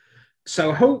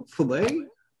 So hopefully,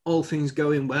 all things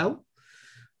going well,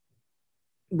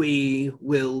 we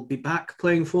will be back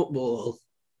playing football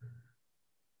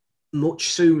much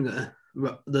sooner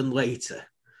than later.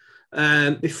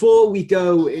 Before we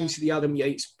go into the Adam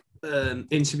Yates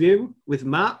interview with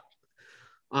Matt,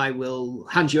 I will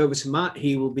hand you over to Matt.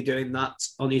 He will be doing that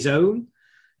on his own.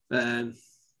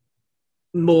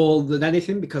 More than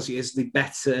anything, because he is the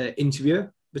better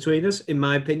interviewer between us, in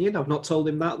my opinion. I've not told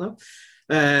him that, though.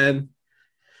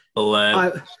 We'll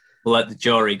let the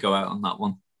jury go out on that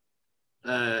one.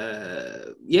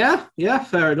 Yeah,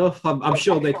 fair enough. I'm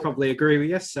sure they'd probably agree with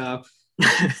you. So,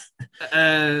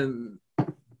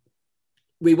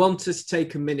 we wanted to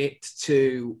take a minute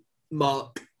to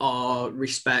mark our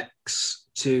respects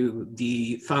to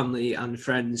the family and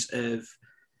friends of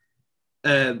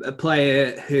a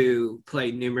player who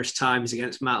played numerous times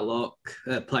against Matlock,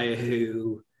 a player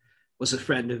who was a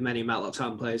friend of many Matlock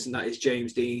Town players, and that is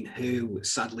James Dean, who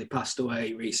sadly passed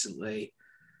away recently.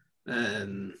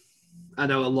 I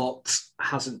know a lot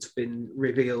hasn't been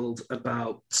revealed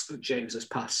about James's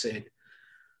passing,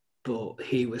 but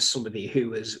he was somebody who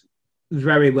was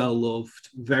very well loved,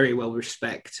 very well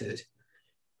respected.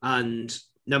 And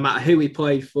no matter who he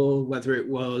played for, whether it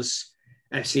was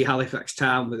FC Halifax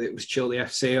Town, whether it was Chorley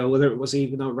FC, or whether it was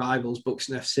even our rivals,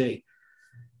 Buxton FC,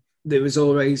 there was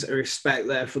always a respect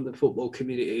there from the football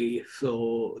community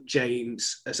for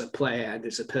James as a player and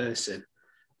as a person.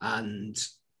 And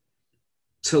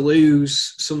to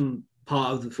lose some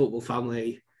part of the football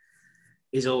family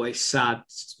is always sad.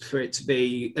 For it to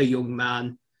be a young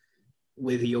man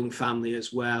with a young family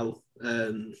as well.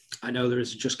 I know there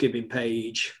is a Just Giving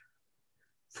page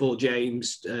for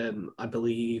James. I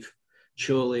believe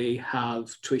Chorley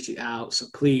have tweeted out. So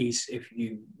please, if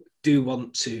you do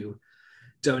want to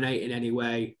donate in any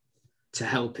way to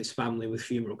help his family with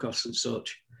funeral costs and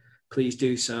such, please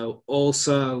do so.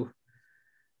 Also,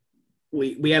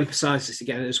 we emphasise this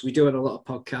again as we do in a lot of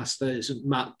podcasts, as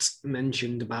Matt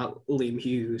mentioned about Liam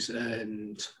Hughes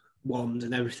and Wand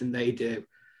and everything they do.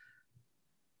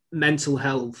 Mental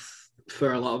health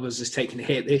for a lot of us has taken a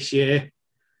hit this year.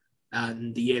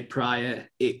 and the year prior.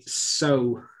 It's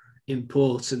so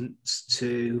important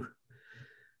to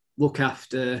look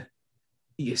after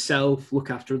yourself, look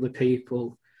after other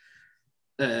people,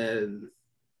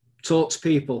 talk to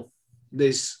people.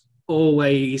 There's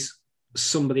always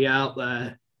somebody out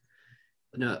there,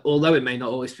 although it may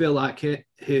not always feel like it,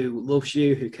 who loves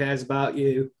you, who cares about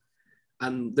you,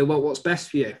 and they want what's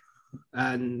best for you.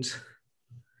 And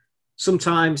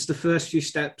sometimes the first few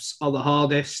steps are the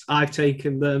hardest. I've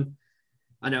taken them.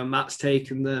 I know Matt's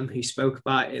taken them. He spoke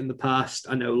about it in the past.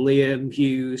 I know Liam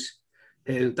Hughes,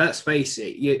 who, let's face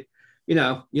it, you're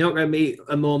not going to meet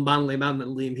a more manly man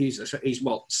than Liam Hughes. He's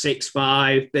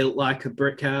 6'5", built like a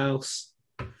brick house.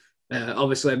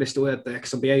 Obviously, I missed a word there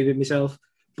because I'm behaving myself.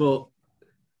 But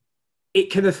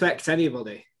it can affect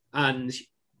anybody. And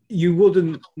you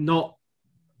wouldn't not,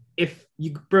 if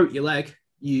you broke your leg,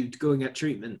 you'd go and get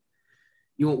treatment.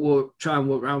 You won't try and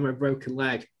walk around with a broken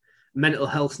leg. Mental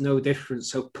health, no different.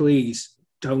 So please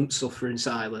don't suffer in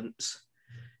silence.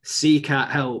 Seek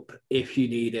out help if you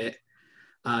need it.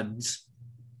 And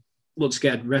once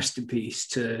again, rest in peace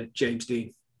to James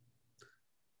Dean.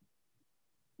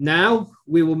 Now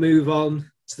we will move on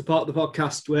to the part of the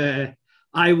podcast where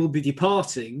I will be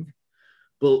departing,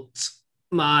 but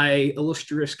my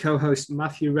illustrious co-host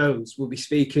Matthew Rhodes will be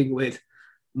speaking with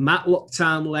Matlock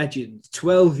Town legend,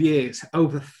 12 years,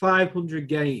 over 500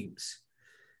 games,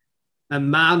 a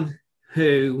man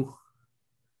who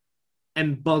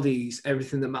embodies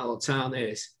everything that Matlock Town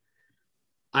is.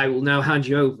 I will now hand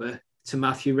you over to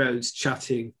Matthew Rhodes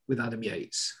chatting with Adam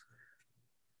Yates.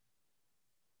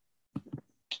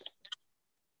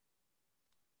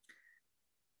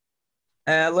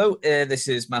 Hello, this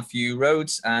is Matthew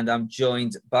Rhodes, and I'm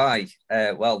joined by,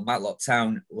 Matlock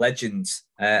Town legend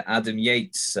Adam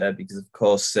Yates, because, of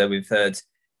course, we've heard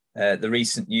the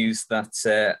recent news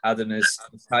that Adam has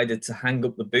decided to hang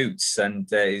up the boots, and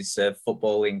his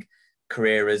footballing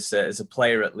career as a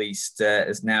player, at least,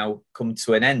 has now come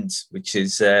to an end, which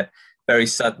is very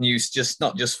sad news,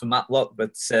 not just for Matlock,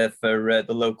 but for the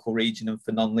local region and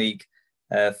for non-league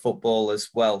football as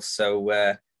well.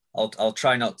 So I'll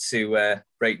try not to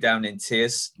break down in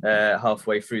tears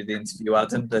halfway through the interview,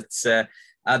 Adam. But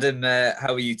Adam,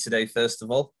 how are you today, first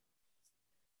of all?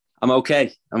 I'm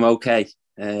okay.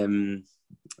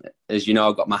 As you know,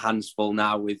 I've got my hands full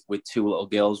now with two little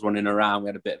girls running around. We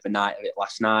had a bit of a night of it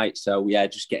last night. So, yeah,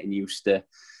 just getting used to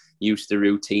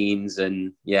routines.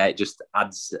 And, yeah, it just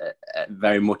adds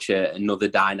very much another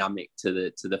dynamic to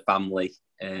the family.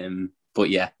 But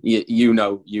yeah, you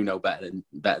know better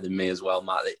than me as well,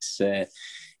 Matt. It's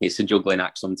a juggling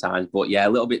act sometimes, but yeah, a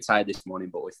little bit tired this morning,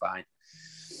 but we're fine.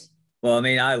 Well, I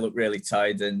mean, I look really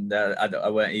tired, and I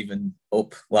weren't even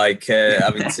up,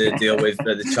 having to deal with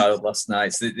the child last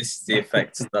night. So this is the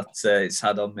effect that it's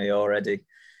had on me already.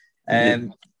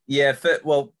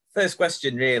 First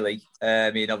question, really.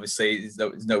 I mean, obviously,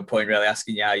 there's no point really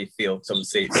asking you how you feel, because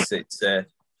obviously it's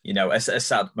a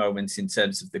sad moment in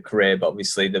terms of the career, but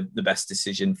obviously the best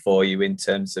decision for you in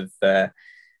terms of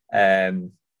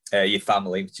your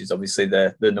family, which is obviously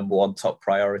the number one top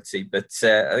priority. But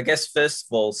I guess, first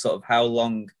of all, sort of how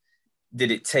long did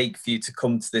it take for you to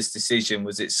come to this decision?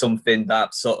 Was it something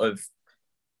that sort of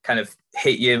kind of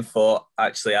hit you and thought,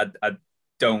 actually, I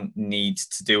don't need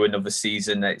to do another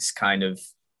season?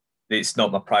 It's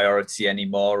not my priority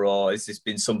anymore, or has this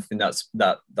been something that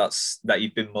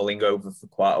you've been mulling over for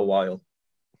quite a while?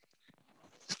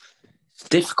 It's a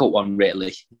difficult one,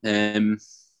 really.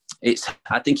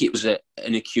 I think it was an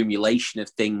accumulation of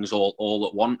things all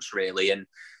at once, really. And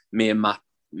me and my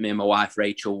wife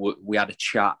Rachel, we had a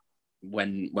chat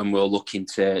when we were looking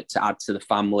to add to the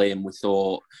family, and we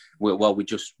thought, we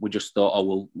just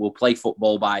thought, we'll play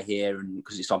football by here, and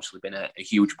because it's obviously been a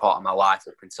huge part of my life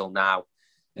up until now.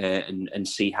 And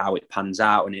see how it pans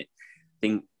out. And I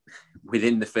think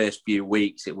within the first few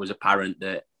weeks, it was apparent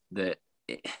that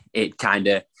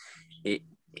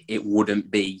it wouldn't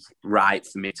be right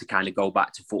for me to kind of go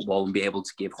back to football and be able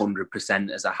to give 100%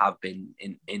 as I have been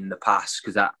in the past,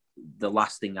 because that the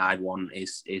last thing I'd want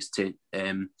is to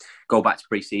go back to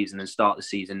pre-season and start the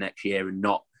season next year and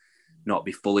not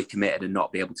be fully committed and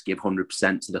not be able to give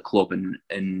 100% to the club.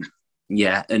 And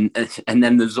yeah, and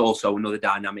then there's also another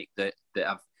dynamic that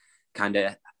I've kind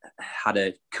of had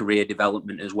a career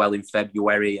development as well in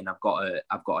February, and I've got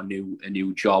a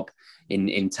new job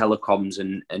in telecoms,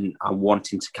 and I'm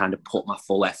wanting to kind of put my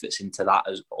full efforts into that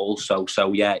as also.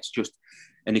 So yeah, it's just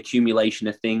an accumulation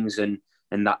of things, and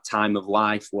that time of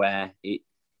life where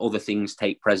other things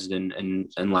take precedent,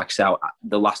 and like I said,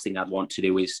 the last thing I'd want to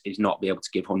do is not be able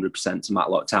to give 100% to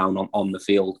Matlock Town on the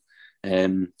field.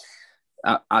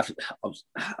 I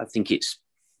think it's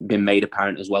been made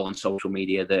apparent as well on social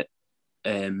media that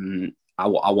I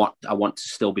want to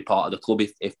still be part of the club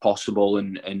if possible,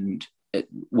 and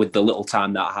with the little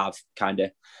time that I have, kind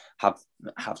of have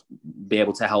be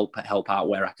able to help out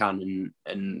where I can,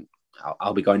 and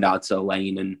I'll be going down to the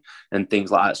lane and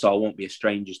things like that. So I won't be a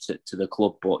stranger to the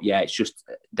club. But yeah, it's just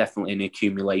definitely an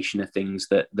accumulation of things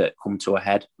that come to a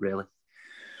head, really.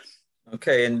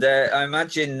 Okay, and I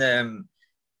imagine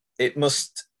it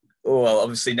must. Well,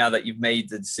 obviously now that you've made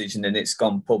the decision and it's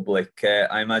gone public,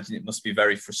 I imagine it must be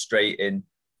very frustrating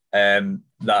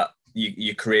that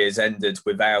your career's ended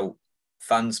without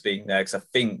fans being there. Because I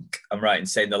think I'm right in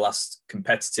saying the last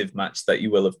competitive match that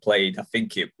you will have played, I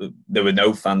think there were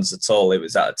no fans at all. It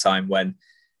was at a time when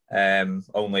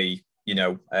only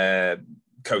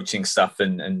coaching staff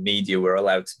and media were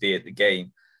allowed to be at the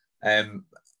game.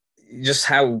 Just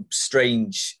how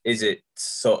strange is it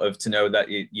sort of to know that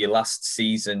your last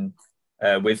season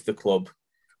with the club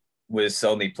was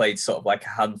only played sort of like a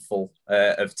handful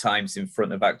of times in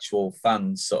front of actual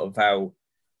fans? Sort of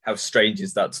how strange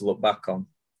is that to look back on?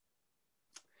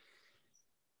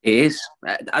 It is.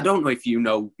 I don't know if you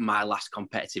know my last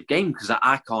competitive game, because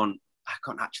I can't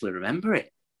actually remember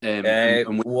it. It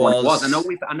was.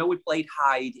 I know we played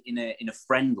Hyde in a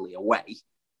friendly away.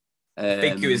 I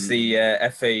think it was the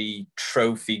FA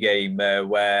Trophy game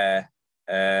where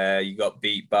you got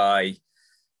beat by.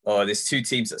 Oh, there's two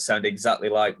teams that sound exactly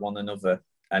like one another,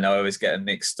 and I always get them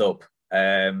mixed up.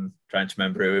 Trying to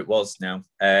remember who it was now.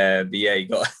 But yeah, you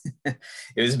got.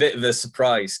 It was a bit of a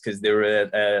surprise because they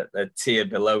were a tier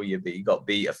below you, but you got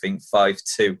beat, I think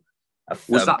 5-2.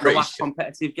 Was that the last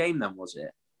competitive game then? Was it?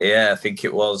 Yeah, I think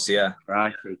it was, yeah.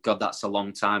 Right. God, that's a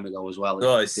long time ago as well.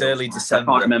 Oh, it's early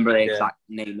December. I can't remember the exact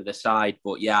name of the side,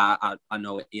 but yeah, I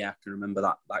know it. Yeah, I can remember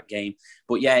that game.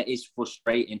 But yeah, it's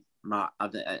frustrating, Matt,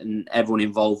 and everyone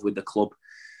involved with the club.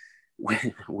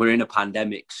 We're in a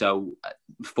pandemic, so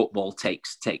football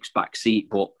takes back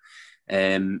seat. But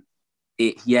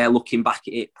looking back,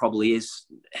 it probably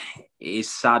is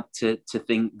sad to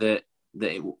think that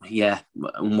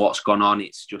and what's gone on.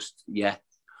 It's just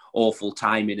awful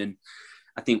timing, and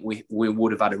I think we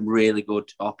would have had a really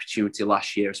good opportunity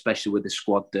last year, especially with the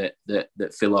squad that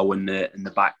Philo and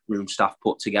the backroom staff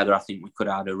put together. I think we could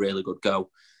have had a really good go,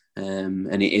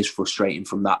 and it is frustrating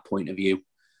from that point of view,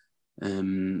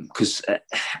 because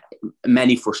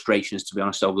many frustrations, to be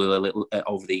honest,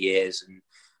 over the years, and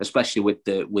especially with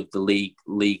the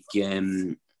league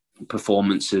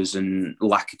performances and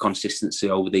lack of consistency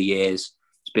over the years.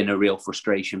 It's been a real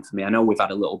frustration for me. I know we've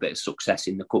had a little bit of success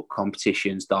in the cup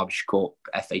competitions, Derbyshire Cup,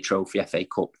 FA Trophy, FA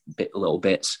Cup, little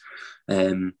bits.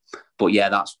 But yeah,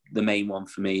 that's the main one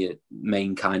for me,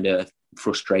 main kind of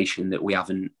frustration that we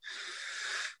haven't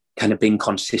kind of been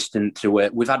consistent through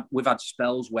it. We've had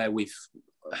spells where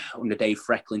under Dave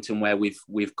Frecklington, where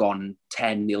we've gone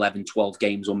 10, 11, 12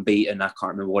 games unbeaten. I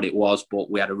can't remember what it was,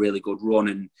 but we had a really good run,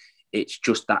 and it's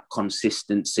just that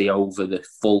consistency over the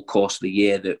full course of the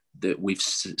year that we've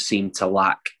seemed to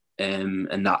lack,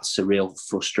 and that's a real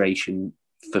frustration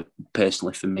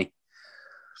personally for me.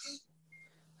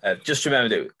 Just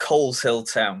remembered it, Coleshill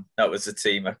Town. That was the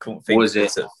team. I couldn't think of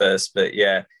it at first, but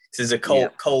yeah, there's a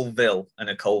Colville and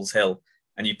a Coleshill,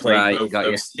 and you played both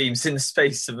those teams in the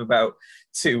space of about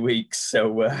 2 weeks.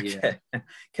 So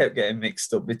kept getting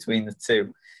mixed up between the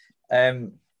two.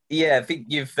 Yeah, I think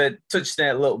you've touched on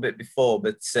it a little bit before,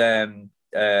 but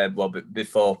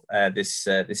before this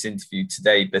interview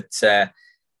today. But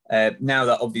now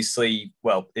that obviously,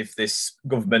 if this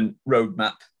government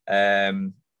roadmap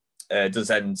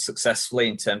does end successfully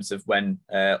in terms of when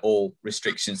all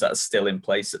restrictions that are still in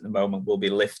place at the moment will be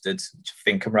lifted, which I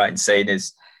think I'm right in saying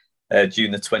is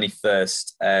June the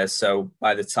 21st. So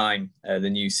by the time the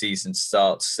new season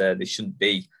starts, there shouldn't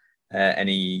be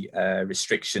any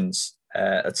restrictions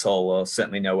at all, or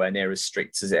certainly nowhere near as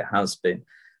strict as it has been.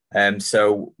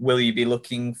 So will you be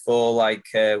looking for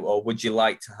or would you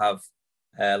like to have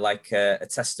a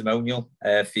testimonial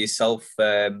for yourself,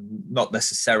 not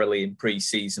necessarily in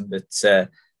pre-season, but sort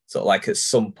of like at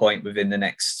some point within the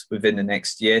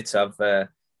next year to have a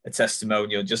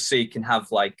testimonial, just so you can have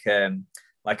like a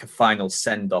final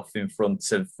send-off in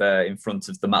front of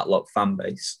the Matlock fan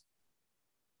base?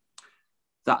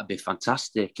 That'd be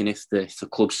fantastic, and if the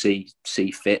club see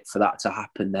fit for that to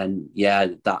happen, then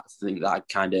I think that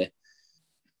kind of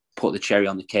put the cherry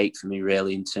on the cake for me,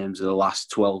 really, in terms of the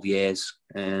last 12 years.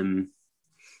 That'd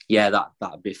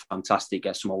be fantastic.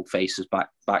 Get some old faces back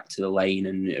to the lane,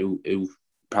 and who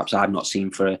perhaps I've not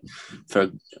seen for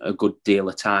a good deal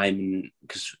of time,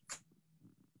 because.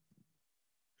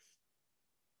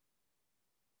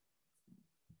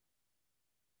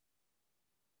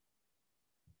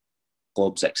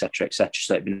 clubs, etc., etc.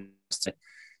 So it'd be nice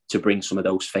to bring some of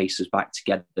those faces back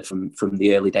together from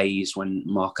the early days when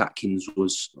Mark Atkins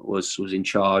was in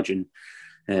charge. And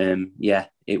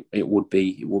it would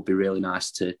be really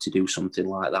nice to do something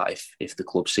like that if the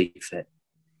club see fit.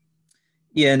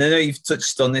 Yeah, and I know you've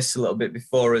touched on this a little bit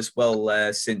before as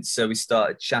well, since we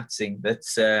started chatting, but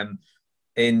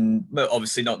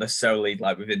obviously not necessarily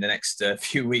like within the next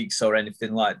few weeks or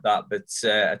anything like that, but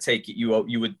I take it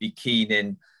you would be keen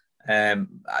in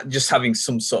just having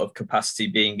some sort of capacity,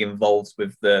 being involved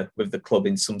with the club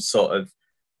in some sort of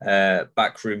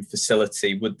backroom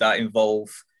facility. Would that involve?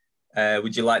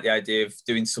 Would you like the idea of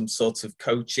doing some sort of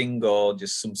coaching or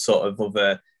just some sort of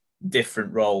other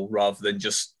different role rather than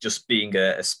just being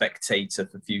a spectator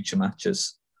for future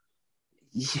matches?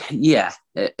 Yeah,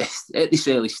 at this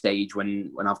early stage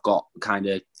when I've got kind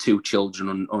of 2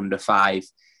 children under 5,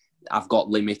 I've got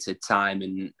limited time,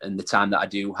 and the time that I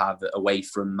do have away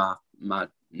from my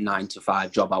 9 to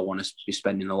 5 job, I want to be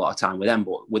spending a lot of time with them.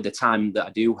 But with the time that I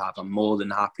do have, I'm more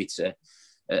than happy to,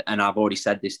 and I've already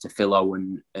said this to Philo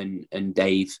and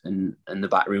Dave and the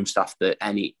backroom staff, that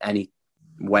any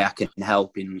way I can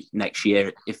help in next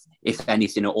year, if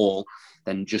anything at all,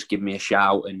 then just give me a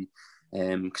shout. And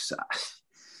because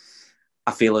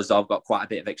I feel as though I've got quite a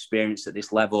bit of experience at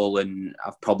this level, and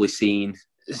I've probably seen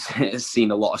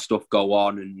a lot of stuff go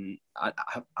on, and I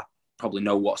probably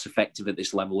know what's effective at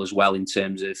this level as well in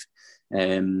terms of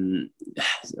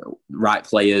right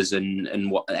players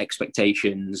and what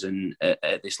expectations. And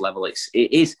at this level, it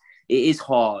is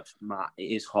hard, Matt.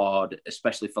 It is hard,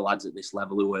 especially for lads at this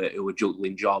level who are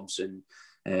juggling jobs and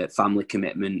family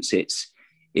commitments.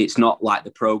 It's not like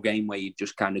the pro game where you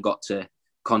just kind of got to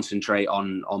concentrate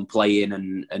on playing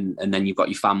and then you've got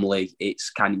your family.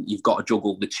 It's kind of, you've got to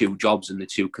juggle the 2 jobs and the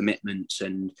 2 commitments,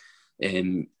 and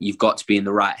you've got to be in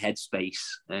the right headspace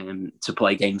to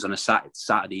play games on a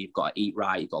Saturday. You've got to eat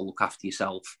right, you've got to look after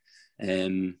yourself.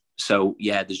 So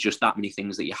yeah, there's just that many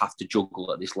things that you have to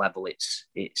juggle at this level.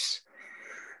 It's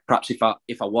perhaps if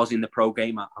I was in the pro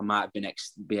game, I might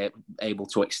have be able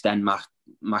to extend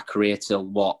my career till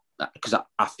because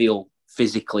I feel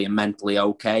physically and mentally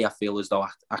okay. I feel as though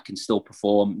I can still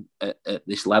perform at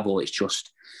this level. It's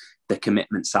just the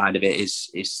commitment side of it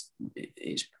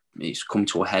it's come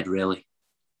to a head, really.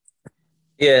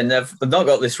 Yeah, and I've not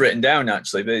got this written down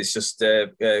actually, but it's just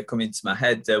come into my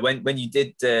head. When you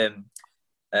did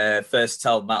first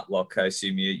tell Matlock, I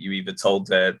assume you either told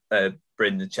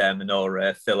Bryn, the chairman,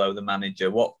 or Philo, the manager.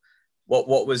 What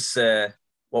was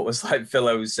like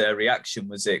Philo's reaction?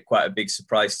 Was it quite a big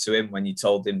surprise to him when you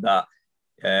told him that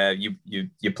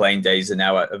your playing days are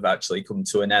now have actually come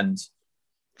to an end?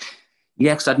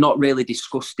 Yeah, because I'd not really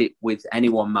discussed it with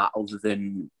anyone, Matt, other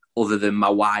than my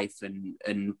wife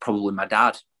and probably my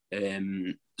dad.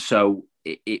 So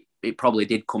it probably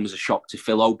did come as a shock to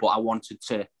Philo, but I wanted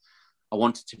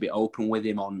to be open with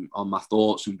him on my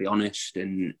thoughts and be honest,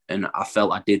 and I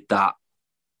felt I did that.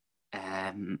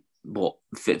 But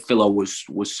Philo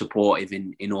was supportive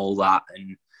in all that,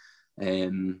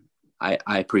 and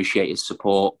I appreciate his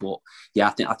support. But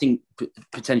yeah, I think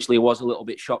potentially it was a little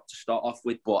bit shocked to start off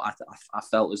with, but I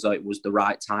felt as though it was the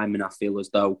right time, and I feel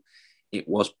as though it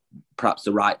was perhaps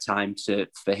the right time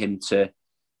for him to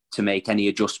make any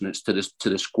adjustments to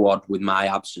the squad with my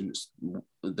absence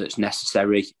that's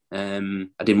necessary.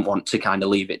 I didn't want to kind of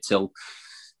leave it till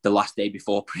the last day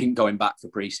before going back for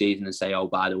pre-season and say, oh,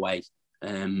 by the way,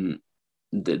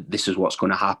 this is what's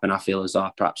going to happen. I feel as though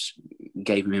I perhaps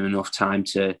gave him enough time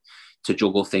to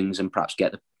juggle things and perhaps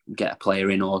get a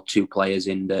player in or 2 players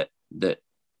in that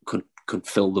could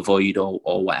fill the void or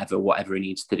whatever he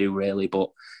needs to do, really. But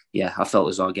yeah, I felt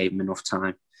as though I gave him enough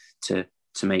time to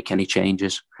make any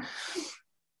changes.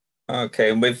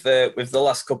 Okay, and with the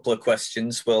last couple of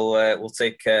questions, we'll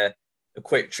take a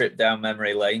quick trip down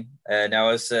memory lane. Now,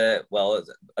 as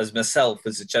myself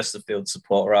as a Chesterfield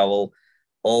supporter, I will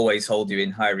always hold you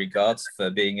in high regard for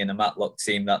being in a Matlock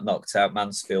team that knocked out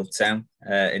Mansfield Town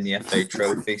in the FA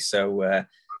Trophy. So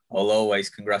I'll always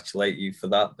congratulate you for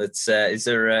that. But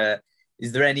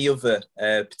is there any other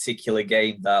particular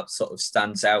game that sort of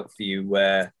stands out for you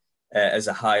as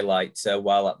a highlight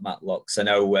while at Matlock's? I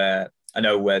know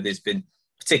where there's been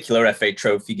particular FA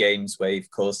Trophy games where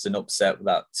you've caused an upset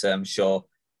that I'm sure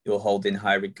you'll hold in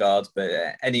high regard. But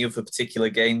any other particular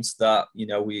games that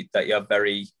that you have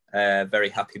very very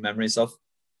happy memories of?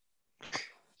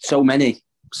 So many.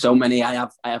 I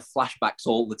have flashbacks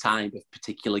all the time of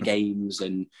particular games,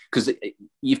 and because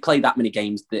you've played that many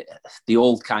games that they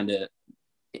all kind of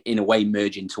in a way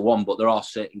merge into one, but there are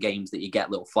certain games that you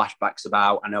get little flashbacks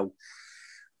about. I know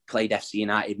played FC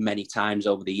United many times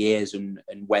over the years, and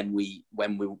when we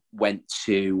went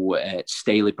to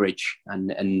Stalybridge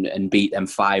and beat them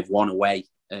 5-1 away,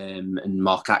 and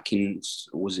Mark Atkins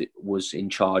was in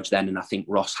charge then, and I think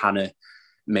Ross Hannah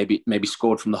maybe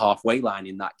scored from the halfway line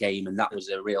in that game, and that was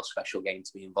a real special game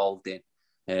to be involved in.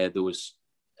 There was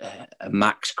a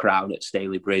max crowd at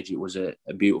Stalybridge. It was a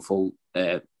beautiful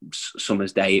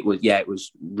summer's day. It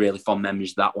was really fond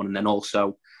memories of that one, and then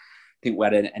also I think we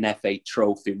had an FA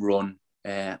Trophy run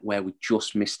where we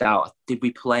just missed out. Did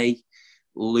we play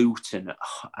Luton?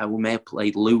 We may have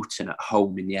played Luton at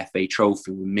home in the FA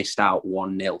Trophy. We missed out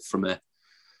 1-0 from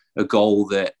a goal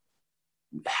that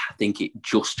I think it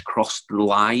just crossed the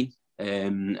line,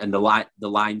 and the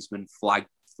linesman flagged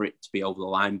for it to be over the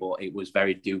line, but it was a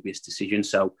very dubious decision.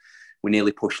 So we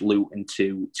nearly pushed Luton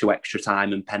to extra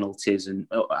time and penalties,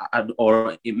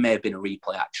 or it may have been a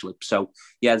replay actually. So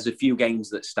yeah, there's a few games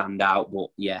that stand out, but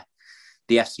yeah,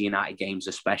 the FC United games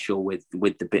are special with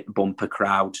the bit bumper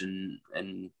crowds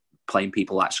and playing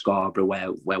people like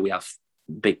Scarborough where we have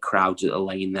big crowds at the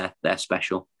lane. They're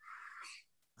special.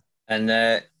 And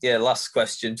last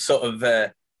question, sort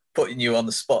of putting you on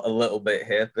the spot a little bit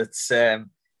here,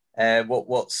 but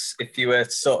what's if you were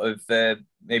to sort of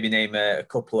maybe name a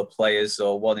couple of players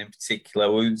or one in particular,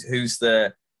 who's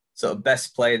the sort of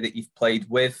best player that you've played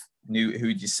with? Who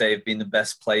would you say have been the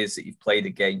best players that you've played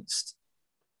against?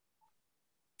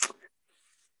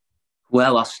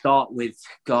 Well, I'll start with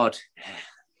God.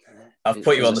 I've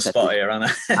put you on the spot here,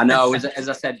 haven't I? I know. As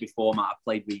I said before, Matt, I've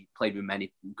played with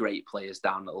many great players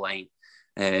down the lane.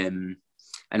 And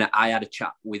I had a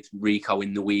chat with Rico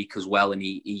in the week as well, and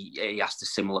he asked a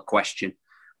similar question.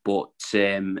 But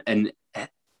and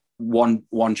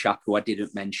one chap who I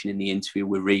didn't mention in the interview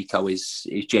with Rico is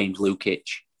James Lukic.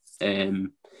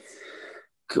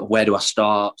 Where do I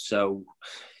start? So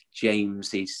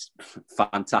James, he's a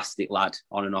fantastic lad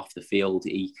on and off the field.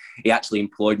 He actually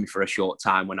employed me for a short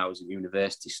time when I was at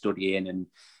university studying, and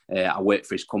I worked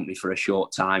for his company for a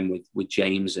short time with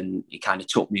James, and he kind of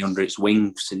took me under its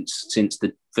wing since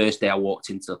the first day I walked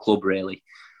into the club, really.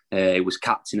 He was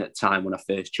captain at the time when I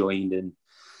first joined, and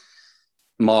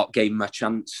Mark gave him a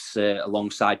chance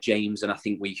alongside James, and I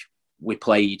think we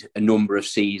played a number of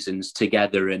seasons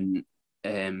together, and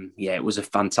it was a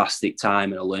fantastic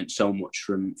time, and I learned so much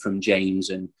from James.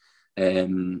 And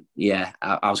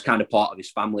I was kind of part of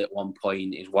his family at one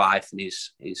point, his wife and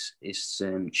his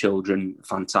children,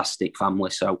 fantastic family.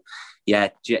 So yeah,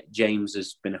 James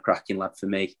has been a cracking lad for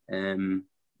me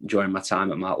during my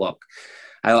time at Matlock.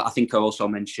 I think I also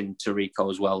mentioned to Rico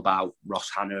as well about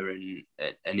Ross Hannah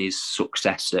and his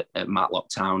success at Matlock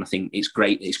Town. I think it's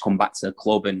great that he's come back to the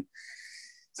club, and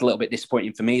it's a little bit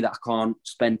disappointing for me that I can't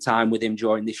spend time with him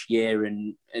during this year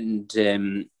and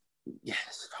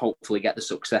hopefully get the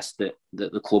success that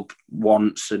the club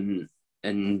wants and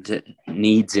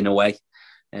needs in a way.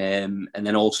 And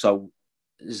then also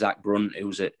Zach Brunt,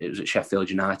 who's at Sheffield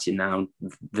United now,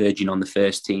 verging on the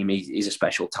first team. He's a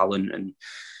special talent, and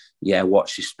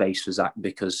watch his space for Zach,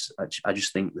 because I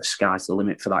just think the sky's the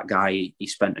limit for that guy. He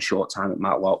spent a short time at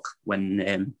Matlock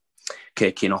when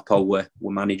Kirky and Oppo were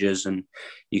managers, and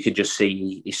you could just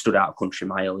see he stood out a country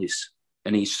mile. He's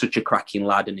such a cracking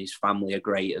lad, and his family are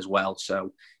great as well.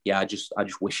 So yeah, I just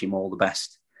wish him all the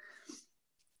best.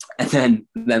 And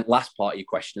then last part of your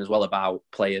question as well about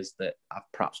players that I've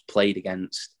perhaps played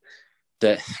against.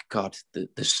 There's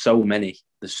so many.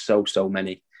 There's so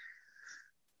many.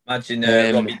 Imagine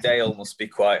Robbie Dale must be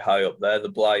quite high up there, the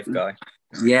Blythe guy.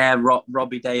 Yeah,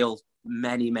 Robbie Dale.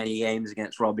 Many games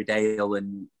against Robbie Dale,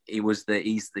 and he's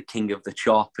the king of the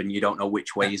chop, and you don't know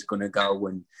which way he's going to go.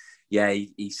 And yeah,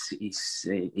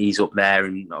 he's up there,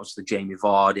 and obviously Jamie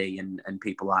Vardy and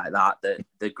people like that.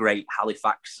 The great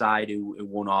Halifax side who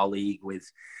won our league with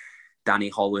Danny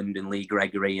Holland and Lee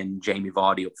Gregory and Jamie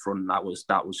Vardy up front. That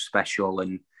was special,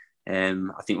 and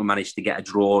I think we managed to get a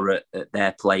draw at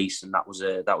their place, and that was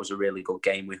a really good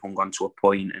game. We hung on to a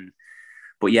point,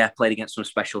 but yeah, played against some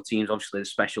special teams. Obviously, the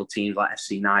special teams like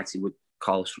FC United with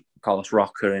Carlos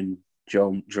Rocker and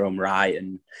Jerome Wright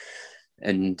and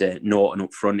Norton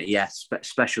up front. Yeah,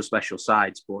 special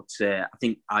sides. But I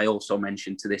think I also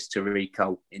mentioned to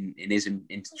Rico in his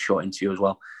short interview as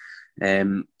well.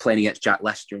 Playing against Jack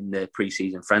Lester in the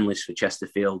pre-season friendlies for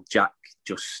Chesterfield, Jack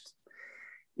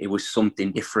it was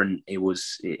something different. It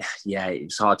was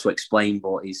hard to explain,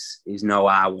 but his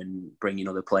know-how and bringing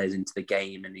other players into the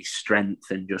game and his strength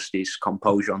and just his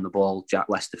composure on the ball, Jack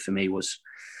Lester for me was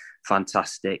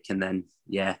fantastic. And then,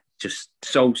 just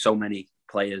so many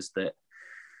players that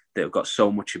have got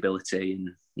so much ability.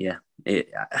 And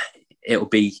it'll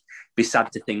be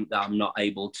sad to think that I'm not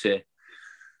able to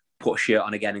put a shirt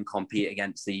on again and compete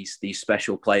against these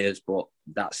special players. But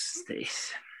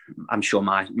I'm sure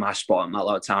my spot at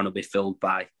Matlock Town will be filled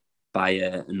by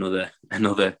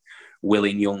another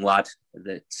willing young lad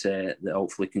that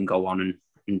hopefully can go on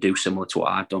and do similar to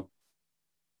what I've done.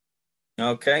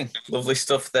 Okay, lovely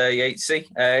stuff there, Yatesy.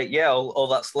 All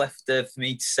that's left for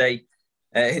me to say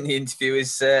in the interview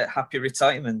is happy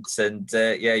retirement, and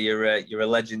you're a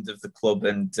legend of the club,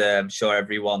 and I'm sure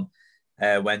everyone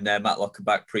when Matlock are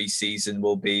back pre-season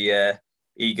will be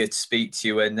eager to speak to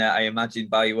you, and I imagine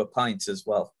buy you a pint as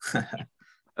well.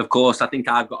 Of course, I think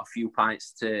I've got a few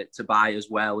pints to buy as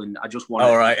well, and I just want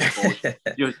all right.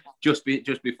 just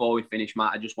before we finish,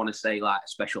 Matt, I just want to say a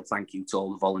special thank you to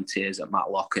all the volunteers at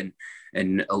Matlock,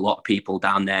 and a lot of people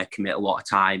down there commit a lot of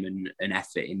time and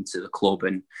effort into the club,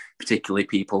 and particularly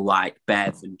people like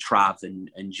Bev and Trav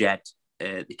and Jed,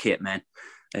 the kit men.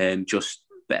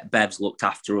 Bev's looked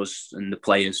after us and the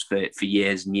players for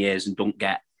years and years, and don't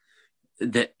get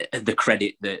the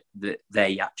credit that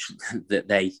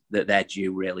they're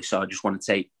due, really. So I just want to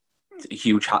take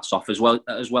huge hats off as well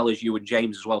as you and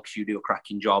James as well, because you do a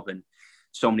cracking job, and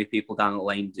so many people down the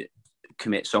lane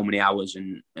commit so many hours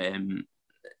and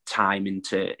time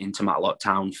into Matlock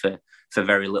Town for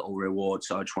very little reward.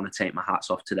 So I just want to take my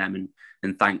hats off to them,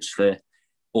 and thanks for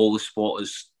all the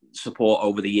supporters' support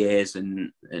over the years,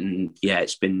 and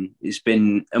it's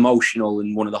been emotional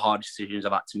and one of the hardest decisions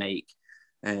I've had to make.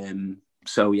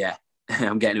 So yeah,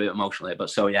 I'm getting a bit emotional here, but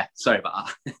so yeah, sorry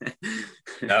about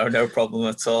that. No problem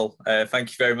at all. Thank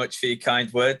you very much for your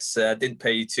kind words. I didn't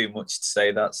pay you too much to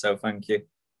say that, so thank you.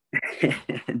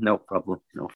 No problem.